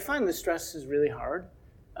 I find the stress is really hard.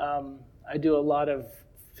 I do a lot of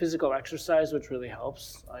physical exercise, which really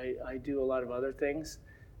helps. I do a lot of other things.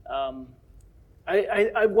 One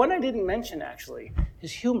I didn't mention, actually,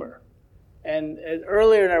 is humor. And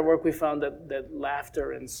earlier in our work, we found that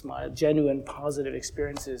laughter and smile, genuine positive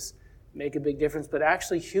experiences, make a big difference. But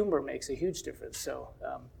actually, humor makes a huge difference. So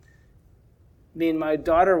my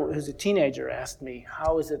daughter, who's a teenager, asked me,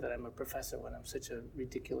 how is it that I'm a professor when I'm such a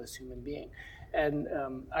ridiculous human being? And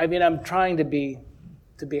I'm trying to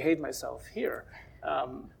behave myself here.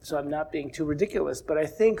 So I'm not being too ridiculous. But I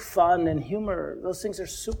think fun and humor, those things are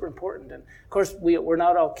super important. And of course, we're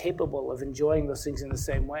not all capable of enjoying those things in the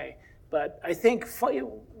same way. But I think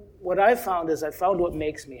what I found is what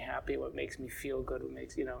makes me happy, what makes me feel good, what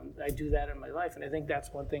makes, I do that in my life. And I think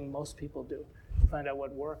that's one thing most people do, find out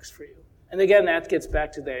what works for you. And again, that gets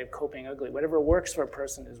back to the coping ugly. Whatever works for a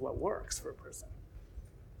person is what works for a person.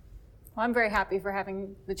 Well, I'm very happy for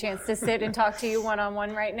having the chance to sit and talk to you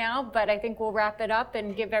one-on-one right now, but I think we'll wrap it up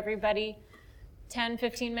and give everybody 10,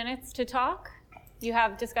 15 minutes to talk. You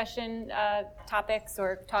have discussion topics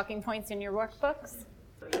or talking points in your workbooks?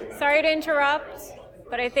 Sorry to interrupt,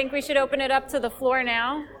 but I think we should open it up to the floor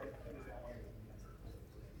now.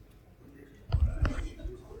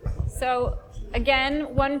 So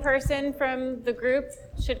again, one person from the group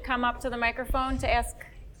should come up to the microphone to ask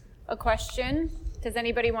a question. Does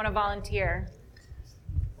anybody want to volunteer?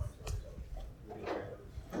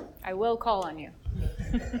 I will call on you.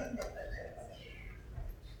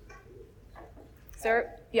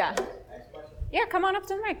 Sir, yeah. Yeah, come on up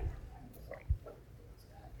to the mic.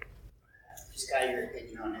 Just got your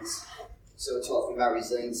opinion on this. So talking about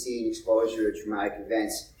resiliency and exposure to traumatic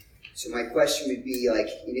events. So my question would be, like,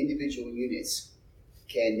 in individual units,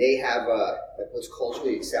 can they have what's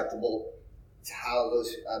culturally acceptable to how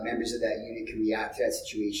those members of that unit can react to that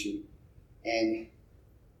situation and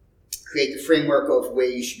create the framework of where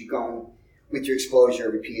you should be going with your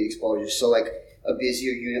exposure, repeated exposure. So like a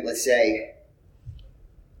busier unit, let's say,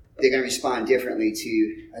 they're going to respond differently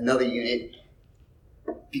to another unit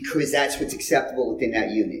because that's what's acceptable within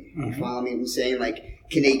that unit. Mm-hmm. You follow me what I'm saying? Like,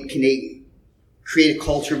 can they create a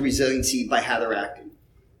culture of resiliency by how they're acting?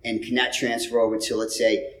 And can that transfer over to, let's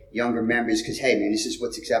say, younger members? Because, hey, man, this is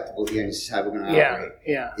what's acceptable here, and this is how we're going to operate.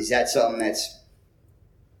 Yeah. Is that something that's,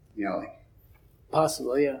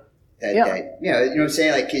 possible? Yeah. That, you know what I'm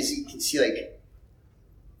saying? Like, because you can see, like,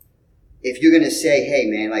 if you're going to say, hey,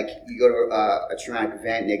 man, like, you go to a traumatic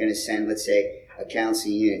event, and they're going to send, let's say, a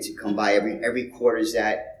counseling unit to come by every quarters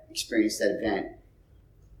that experience that event,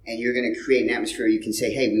 and you're going to create an atmosphere where you can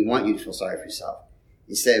say, hey, we want you to feel sorry for yourself,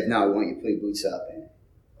 instead of, no, we want you to put your boots up and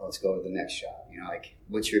let's go to the next shop. You know, like,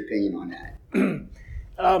 what's your opinion on that?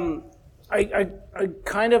 I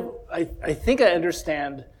think I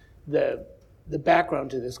understand the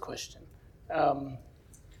background to this question. I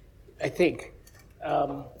think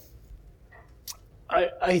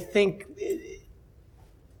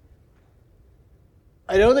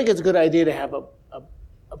I don't think it's a good idea to have a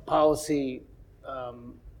policy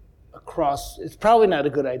across. It's probably not a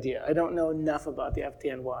good idea. I don't know enough about the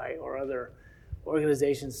FDNY or other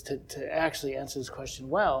organizations to actually answer this question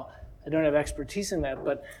well. I don't have expertise in that,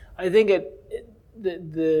 but I think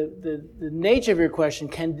the nature of your question,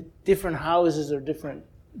 can different houses or different,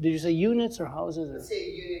 did you say units or houses? Let's say a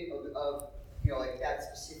unit of like that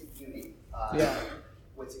specific unit.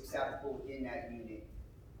 What's acceptable within that unit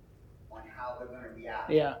on how they're going to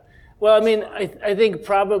react. Yeah. Well, I mean, I think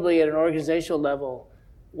probably at an organizational level,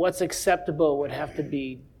 what's acceptable would have to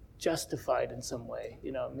be justified in some way.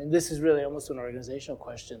 You know, I mean, this is really almost an organizational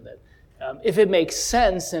question that if it makes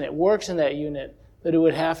sense and it works in that unit, that it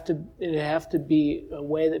would have to be a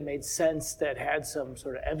way that made sense, that had some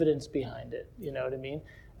sort of evidence behind it. You know what I mean?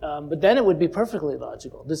 But then it would be perfectly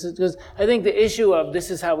logical. This is because I think the issue of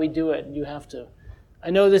this is how we do it, and you have to. I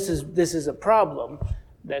know this is a problem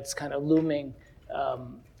that's kind of looming,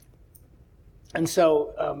 and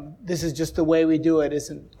so this is just the way we do it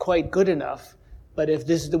isn't quite good enough. But if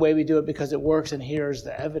this is the way we do it because it works and here's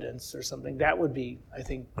the evidence or something, that would be, I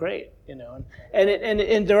think, great. You know,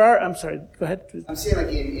 and there are. I'm sorry. Go ahead. I'm saying like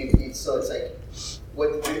so it's like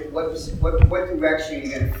what direction are you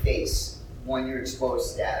going to face when you're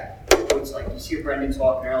exposed to that? It's like you see Brendan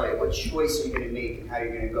talking earlier. What choice are you going to make and how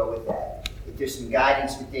you're going to go with that? If there's some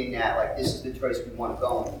guidance within that, like this is the choice we want to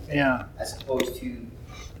go in, as opposed to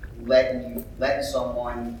letting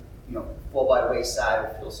someone fall by the wayside or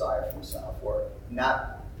feel sorry for himself or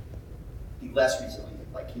not be less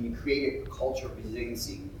resilient. Like, can you create a culture of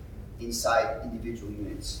resiliency inside individual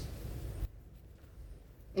units?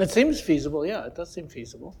 It seems feasible. Yeah, it does seem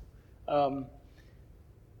feasible.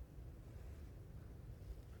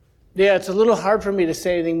 Yeah, it's a little hard for me to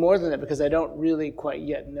say anything more than that because I don't really quite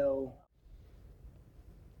yet know.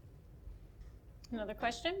 Another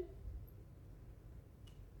question?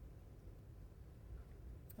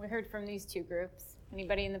 We heard from these two groups.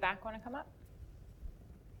 Anybody in the back want to come up?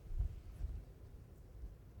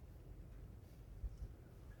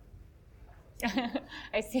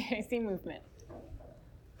 I see movement.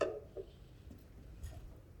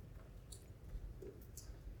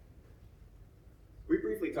 We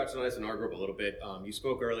briefly touched on this in our group a little bit. You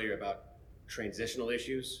spoke earlier about transitional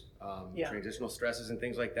issues, transitional stresses and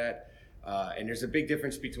things like that. And there's a big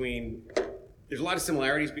difference there's a lot of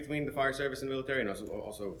similarities between the fire service and the military, and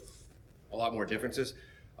also a lot more differences.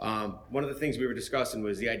 One of the things we were discussing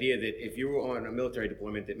was the idea that if you were on a military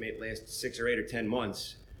deployment that may last 6 or 8 or 10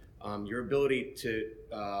 months, your ability to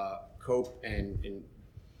cope and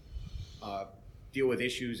deal with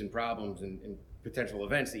issues and problems and potential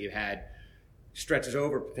events that you've had stretches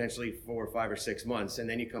over potentially 4 or 5 or 6 months, and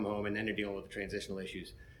then you come home and then you're dealing with the transitional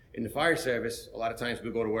issues. In the fire service, a lot of times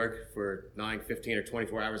we go to work for 9, 15, or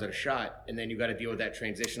 24 hours at a shot, and then you got to deal with that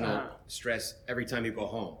transitional stress every time you go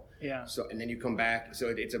home. Yeah. So, and then you come back. So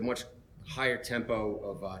it's a much higher tempo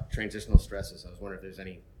of transitional stresses. I was wondering if there's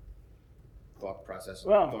any thought process,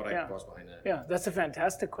 I could cross behind that. Yeah, that's a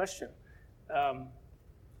fantastic question.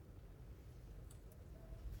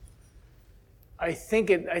 I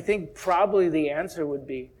think probably the answer would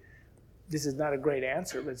be, this is not a great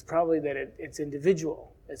answer, but it's probably that it's individual.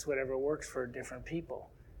 It's whatever works for different people.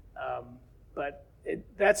 But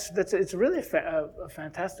it's really a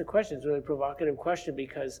fantastic question. It's a really provocative question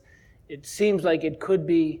because it seems like it could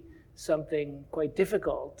be something quite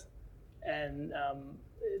difficult, and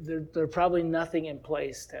there's probably nothing in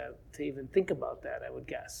place to even think about that, I would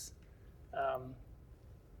guess.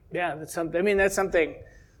 That's something.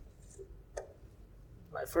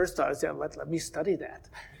 My first thought is, let me study that.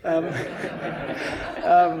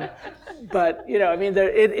 But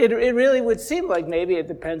it really would seem like maybe it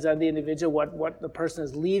depends on the individual, what the person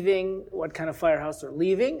is leaving, what kind of firehouse they're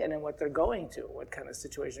leaving, and then what they're going to, what kind of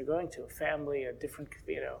situation they're going to. A family, a different,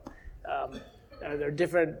 are there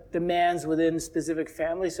different demands within specific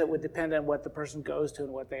families? So it would depend on what the person goes to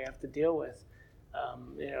and what they have to deal with.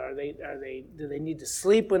 Do they need to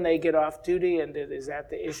sleep when they get off duty, and is that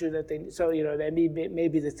the issue that they? So that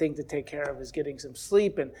maybe the thing to take care of is getting some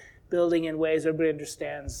sleep and building in ways everybody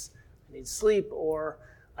understands I need sleep, or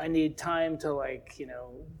I need time to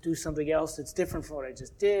do something else that's different from what I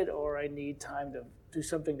just did, or I need time to do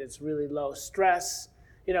something that's really low stress.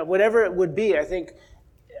 Whatever it would be, I think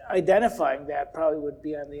identifying that probably would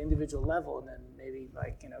be on the individual level, and then maybe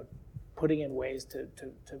putting in ways to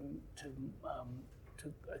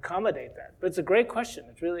accommodate that. But it's a great question.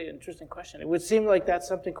 It's really an interesting question. It would seem like that's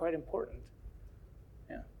something quite important.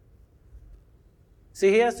 Yeah. See,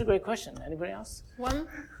 he asked a great question. Anybody else?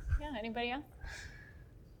 Anybody else?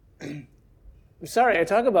 I'm sorry, I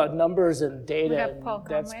talk about numbers and data. We got Paul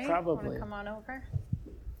Conway. That's probably. Want to come on over?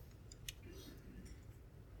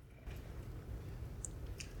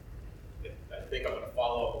 I think I'm going to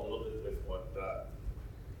follow up a little bit with what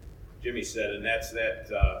Jimmy said, and that's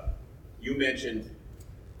that you mentioned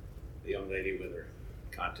the young lady with her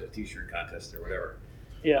t-shirt contest or whatever.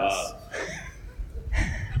 Yes.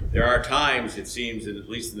 There are times, it seems, at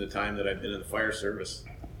least in the time that I've been in the fire service,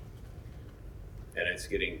 and it's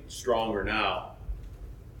getting stronger now.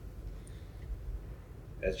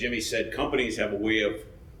 As Jimmy said, companies have a way of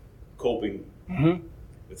coping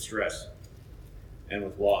with stress and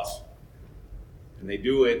with loss. And they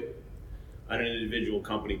do it on an individual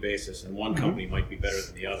company basis, and one company might be better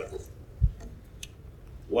than the other.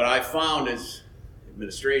 What I found is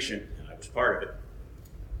administration, and I was part of it,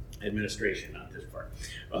 administration, not this part,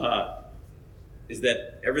 is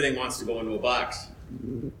that everything wants to go into a box.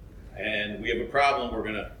 And we have a problem, we're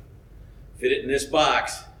going to fit it in this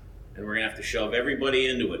box, and we're going to have to shove everybody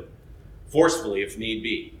into it, forcefully if need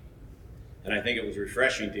be. And I think it was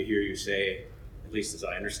refreshing to hear you say, at least as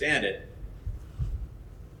I understand it,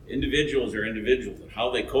 individuals are individuals, and how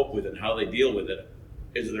they cope with it and how they deal with it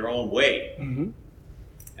is their own way.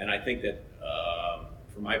 And I think that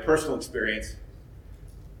from my personal experience,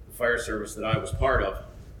 the fire service that I was part of,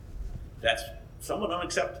 that's somewhat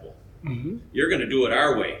unacceptable. You're going to do it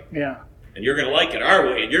our way. Yeah. And you're going to like it our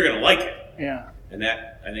way, and you're going to like it. Yeah. And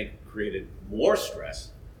that, I think, created more stress,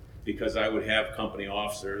 because I would have company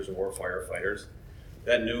officers or firefighters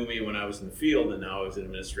that knew me when I was in the field and now I was in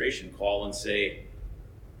administration call and say,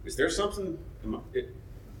 is there something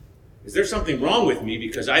wrong with me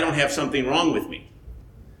because I don't have something wrong with me?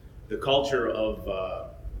 The culture of,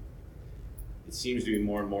 it seems to be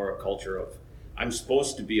more and more a culture of, I'm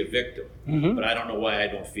supposed to be a victim, but I don't know why I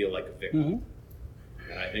don't feel like a victim.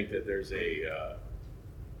 And I think that there's the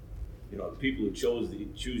people who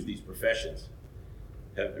choose these professions,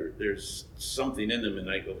 there's something in them, and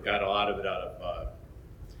I got a lot of it out of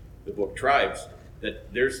the book Tribes,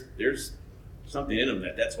 that there's something in them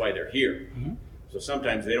that's why they're here. So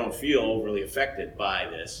sometimes they don't feel overly affected by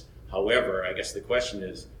this. However, I guess the question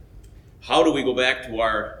is, how do we go back to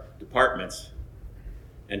our departments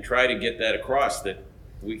and try to get that across, that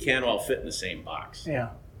we can't all fit in the same box? Yeah.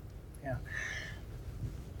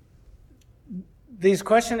 These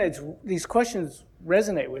questions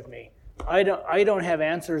resonate with me. I don't have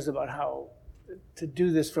answers about how to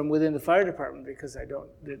do this from within the fire department, because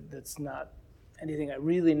that's not anything I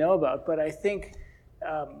really know about. But I think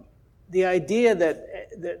the idea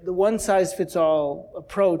that the one-size-fits-all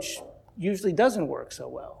approach usually doesn't work so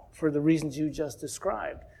well for the reasons you just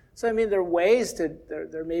described. So I mean, there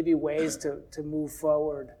may be ways to move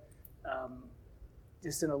forward,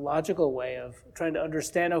 just in a logical way of trying to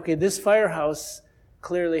understand. Okay, this firehouse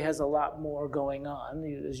clearly has a lot more going on,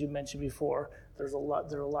 as you mentioned before. There are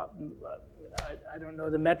a lot. I don't know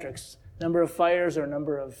the metrics, number of fires or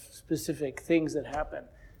number of specific things that happen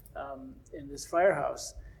in this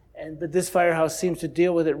firehouse. But this firehouse seems to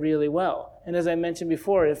deal with it really well. And as I mentioned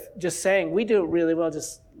before, if just saying we do it really well,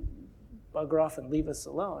 just bugger off and leave us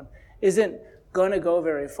alone, isn't going to go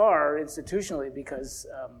very far institutionally, because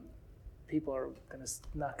people are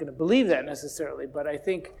not going to believe that necessarily. But I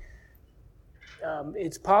think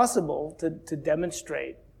it's possible to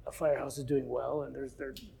demonstrate a firehouse is doing well, and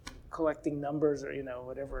they're collecting numbers or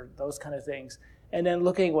whatever, those kind of things, and then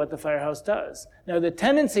looking at what the firehouse does. Now, the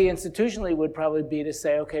tendency institutionally would probably be to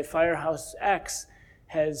say, okay, Firehouse X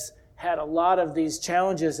has had a lot of these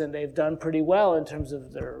challenges and they've done pretty well in terms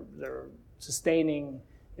of their sustaining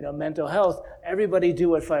mental health. Everybody do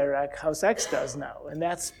what Firehouse X does now, and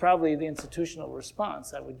that's probably the institutional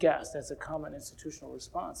response, I would guess. That's a common institutional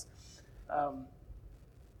response.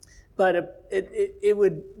 But it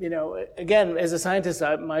would, again, as a scientist,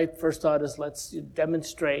 my first thought is let's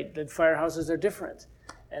demonstrate that firehouses are different,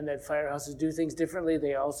 and that firehouses do things differently.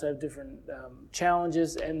 They also have different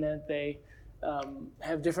challenges, and that they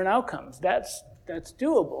have different outcomes. That's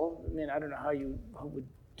doable. I mean, I don't know how you would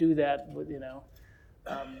do that with,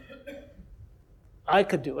 I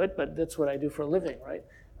could do it, but that's what I do for a living, right?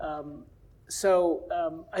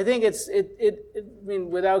 I think I mean,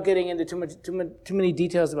 without getting into too many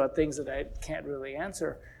details about things that I can't really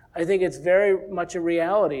answer, I think it's very much a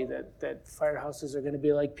reality that firehouses are going to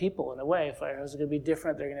be like people in a way. Firehouses are going to be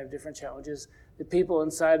different. They're going to have different challenges. The people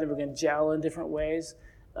inside them are going to gel in different ways,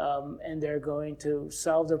 and they're going to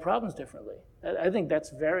solve their problems differently. I think that's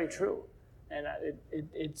very true. And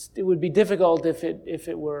it would be difficult if it's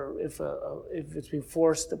being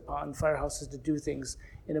forced upon firehouses to do things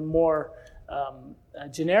in a more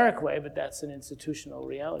generic way, but that's an institutional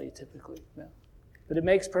reality typically. Yeah. But it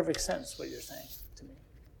makes perfect sense what you're saying to me.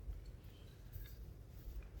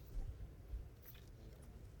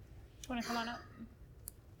 Do you want to come on up?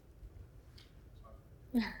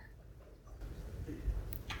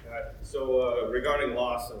 So regarding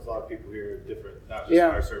loss, there's a lot of people here different, not just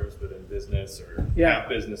Yeah. fire service, but in business or Yeah. have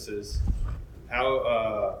businesses.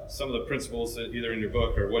 How some of the principles that either in your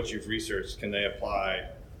book or what you've researched, can they apply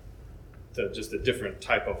to just a different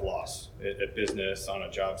type of loss at business, on a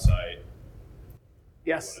job site?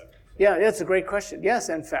 Yes. Whatever. Yeah, that's a great question. Yes,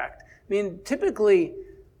 in fact. I mean, typically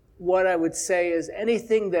what I would say is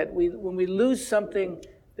anything that when we lose something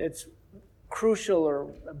that's crucial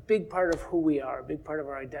or a big part of who we are, a big part of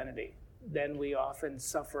our identity, then we often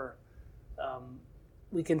suffer.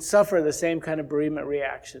 We can suffer the same kind of bereavement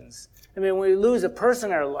reactions. I mean, when we lose a person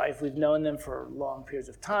in our life, we've known them for long periods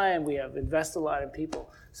of time, we have invested a lot in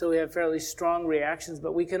people, so we have fairly strong reactions,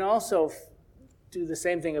 but we can also do the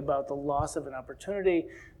same thing about the loss of an opportunity,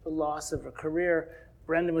 the loss of a career.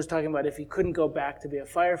 Brendan was talking about if he couldn't go back to be a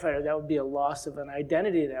firefighter, that would be a loss of an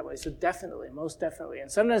identity that way. So definitely, most definitely.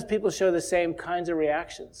 And sometimes people show the same kinds of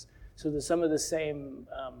reactions. So there's some of the same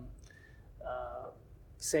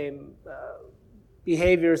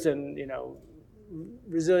behaviors and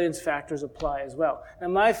resilience factors apply as well.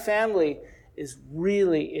 And my family is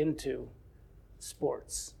really into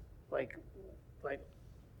sports. Like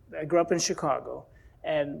I grew up in Chicago.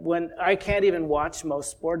 And when I can't even watch most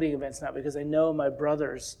sporting events now because I know my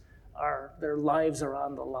brothers their lives are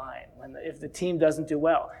on the line if the team doesn't do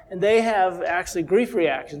well, and they have actually grief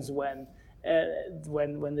reactions when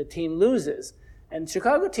the team loses. And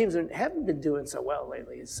Chicago teams haven't been doing so well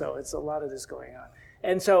lately, so it's a lot of this going on.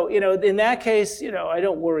 And so in that case, I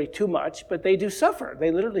don't worry too much, but they do suffer. They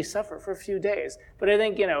literally suffer for a few days. But I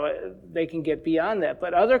think they can get beyond that.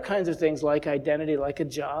 But other kinds of things like identity, like a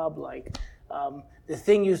job, like the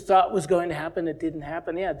thing you thought was going to happen, it didn't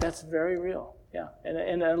happen. Yeah, that's very real. Yeah,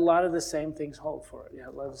 and a lot of the same things hold for it. Yeah,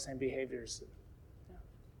 a lot of the same behaviors. Yeah.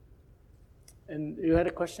 And you had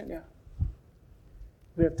a question? Yeah.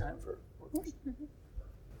 We have time for more questions.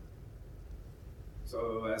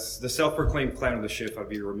 So as the self-proclaimed clown of the ship, I'd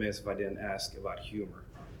be remiss if I didn't ask about humor.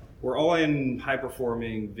 We're all in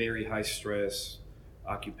high-performing, very high-stress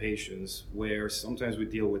occupations where sometimes we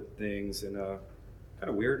deal with things in a kind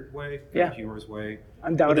of weird way, kind of humorous way.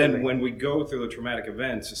 Undoubtedly. But then when we go through the traumatic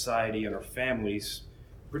event, society and our families,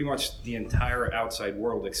 pretty much the entire outside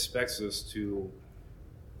world expects us to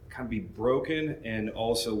kind of be broken. And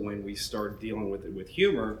also when we start dealing with it with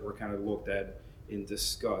humor, we're kind of looked at in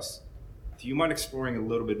disgust. Do you mind exploring a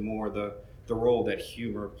little bit more the role that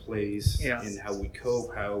humor plays in how we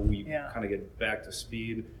cope, how we kind of get back to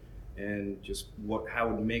speed, and just how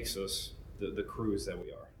it makes us the crews that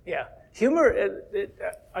we are? Yeah. Humor,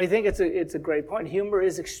 I think it's a great point. Humor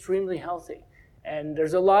is extremely healthy. And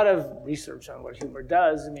there's a lot of research on what humor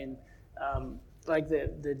does. I mean, like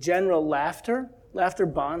the general laughter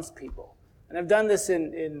bonds people. And I've done this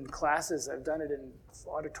in classes. I've done it in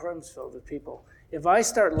auditoriums filled with people. If I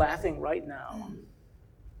start laughing right now,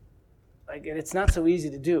 and it's not so easy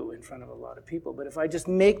to do in front of a lot of people, but if I just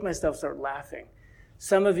make myself start laughing,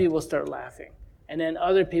 some of you will start laughing. And then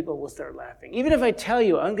other people will start laughing. Even if I tell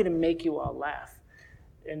you, I'm going to make you all laugh.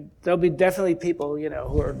 And there'll be definitely people,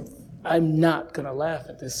 who are, I'm not going to laugh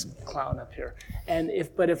at this clown up here.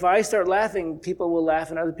 But if I start laughing, people will laugh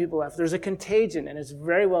and other people laugh. There's a contagion, and it's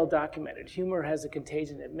very well documented. Humor has a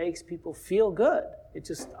contagion. It makes people feel good. It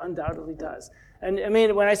just undoubtedly does. And I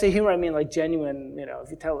mean, when I say humor, I mean like genuine, if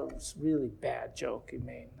you tell a really bad joke, you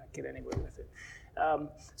may not get anywhere with it.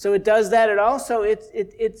 So it does that. It also, it's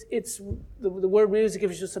the word music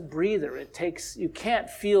is just a breather. You can't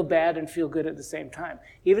feel bad and feel good at the same time.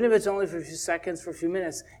 Even if it's only for a few seconds, for a few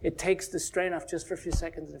minutes, it takes the strain off just for a few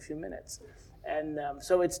seconds and a few minutes. And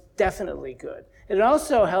so it's definitely good. It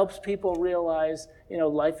also helps people realize,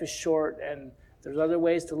 life is short and there's other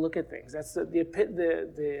ways to look at things. That's I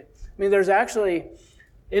mean, there's actually,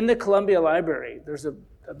 in the Columbia Library, there's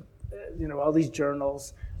all these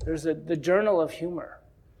journals. There's the Journal of Humor.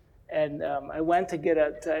 And I went to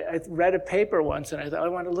I read a paper once and I thought, I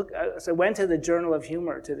want to look. So I went to the Journal of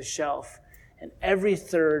Humor, to the shelf. and every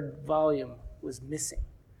third volume was missing.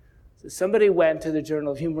 So somebody went to the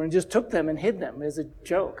Journal of Humor and just took them and hid them as a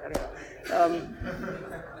joke. I don't know.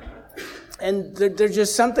 And there's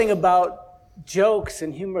just something about jokes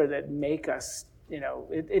and humor that make us,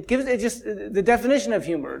 it gives it just the definition of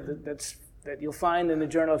humor that you'll find in the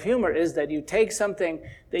Journal of Humor is that you take something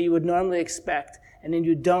that you would normally expect and then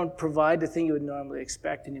you don't provide the thing you would normally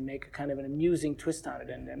expect, and you make a kind of an amusing twist on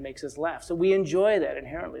it, and it makes us laugh. So we enjoy that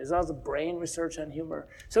inherently. There's also brain research on humor.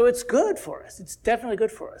 So it's good for us. It's definitely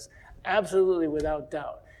good for us. Absolutely, without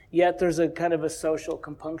doubt. Yet there's a kind of a social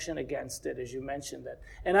compunction against it, as you mentioned. That.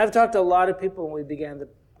 And I've talked to a lot of people when we began to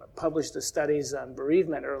publish the studies on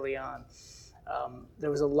bereavement early on.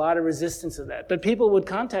 There was a lot of resistance to that. But people would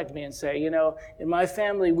contact me and say, in my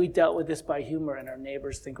family, we dealt with this by humor, and our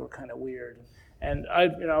neighbors think we're kind of weird. And I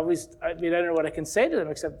don't know what I can say to them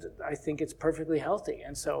except I think it's perfectly healthy,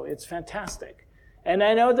 and so it's fantastic. And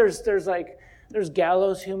I know there's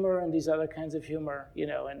gallows humor and these other kinds of humor,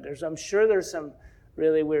 and I'm sure there's some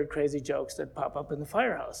really weird, crazy jokes that pop up in the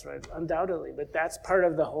firehouse, right? Undoubtedly, but that's part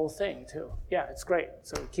of the whole thing too. Yeah, it's great.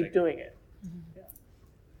 So keep doing it. Mm-hmm. Yeah.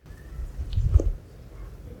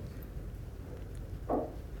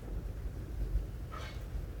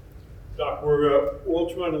 Doc, we're all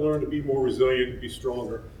trying to learn to be more resilient, be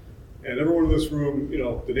stronger. And everyone in this room,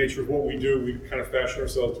 the nature of what we do, we kind of fashion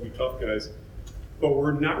ourselves to be tough guys. But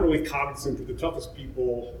we're not really cognizant that the toughest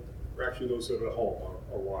people are actually those that are at home,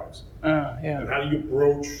 our wives. Yeah. And how do you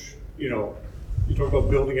broach, you talk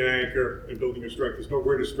about building an anchor and building your strength. There's no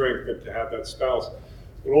greater strength than to have that spouse.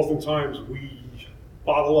 But oftentimes we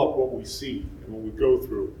bottle up what we see and what we go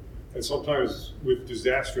through, and sometimes with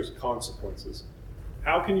disastrous consequences.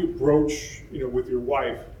 How can you broach, with your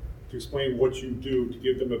wife to explain what you do, to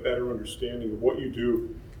give them a better understanding of what you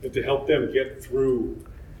do, and to help them get through,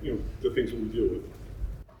 the things that we deal with?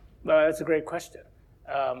 Well, that's a great question.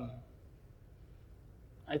 I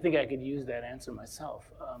think I could use that answer myself.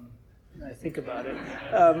 When I think about it.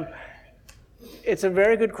 It's a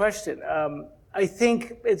very good question. I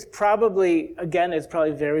think it probably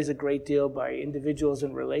varies a great deal by individuals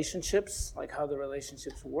and relationships, like how the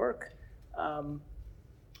relationships work.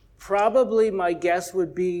 Probably my guess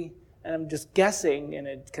would be, and I'm just guessing in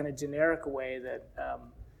a kind of generic way,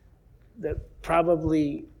 that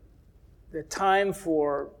probably the time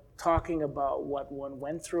for talking about what one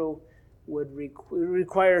went through would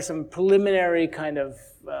require some preliminary kind of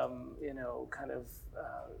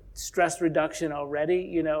stress reduction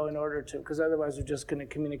already, in order to, because otherwise we're just going to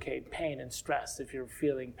communicate pain and stress if you're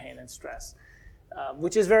feeling pain and stress,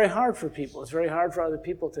 which is very hard for people. It's very hard for other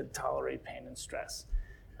people to tolerate pain and stress.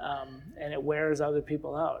 And it wears other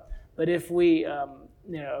people out. But if we have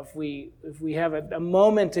a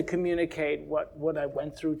moment to communicate what I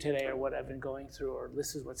went through today, or what I've been going through, or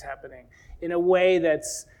this is what's happening, in a way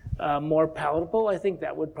that's more palatable, I think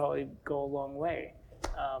that would probably go a long way.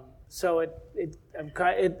 So I'm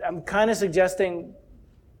kind of suggesting,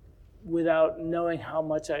 without knowing how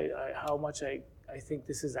much I think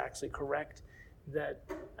this is actually correct, that.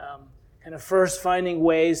 Kind of first finding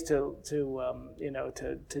ways to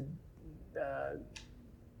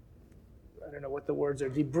I don't know what the words are,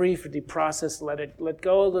 debrief or deprocess, let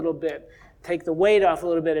go a little bit, take the weight off a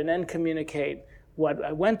little bit, and then communicate what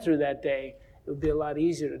I went through that day. It would be a lot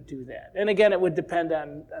easier to do that. And again, it would depend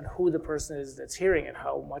on who the person is that's hearing it,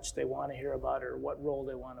 how much they want to hear about it, or what role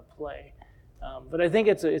they want to play. But I think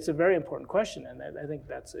it's a very important question, and I think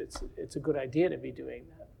it's a good idea to be doing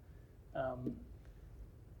that.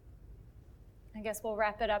 I guess we'll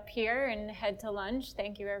wrap it up here and head to lunch.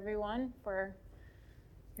 Thank you, everyone, for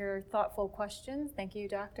your thoughtful questions. Thank you,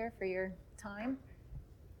 Doctor, for your time.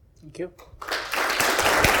 Thank you.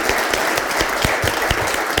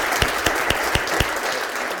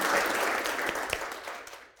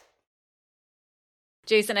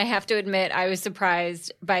 Jason, I have to admit, I was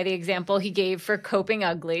surprised by the example he gave for coping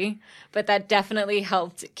ugly, but that definitely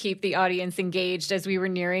helped keep the audience engaged as we were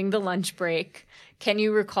nearing the lunch break. Can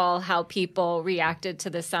you recall how people reacted to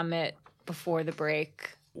the summit before the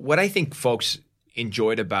break? What I think folks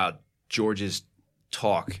enjoyed about George's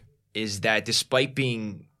talk is that despite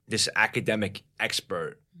being this academic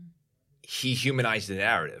expert, he humanized the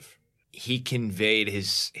narrative. He conveyed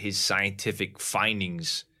his scientific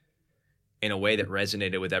findings in a way that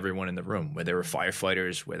resonated with everyone in the room, whether they were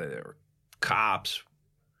firefighters, whether they were cops,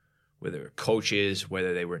 whether they were coaches,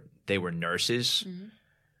 whether they were nurses. Mm-hmm.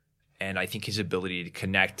 And I think his ability to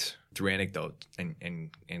connect through anecdote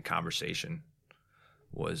and conversation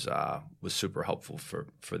was super helpful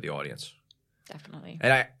for the audience. Definitely.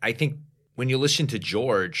 And I think when you listen to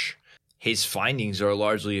George, his findings are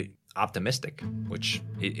largely optimistic, which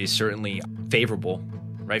is certainly favorable,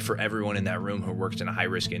 right, for everyone in that room who works in a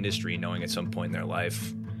high-risk industry, knowing at some point in their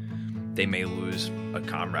life they may lose a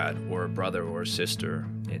comrade or a brother or a sister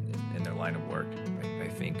in their line of work.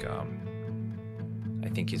 I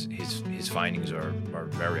think his findings are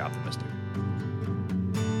very optimistic.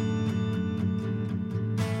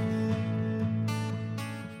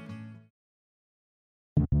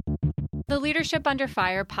 The Leadership Under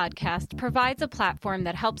Fire podcast provides a platform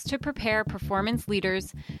that helps to prepare performance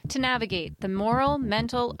leaders to navigate the moral,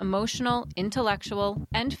 mental, emotional, intellectual,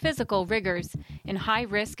 and physical rigors in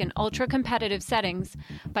high-risk and ultra-competitive settings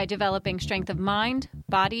by developing strength of mind,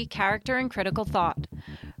 body, character, and critical thought.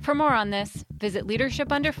 For more on this, visit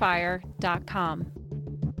leadershipunderfire.com.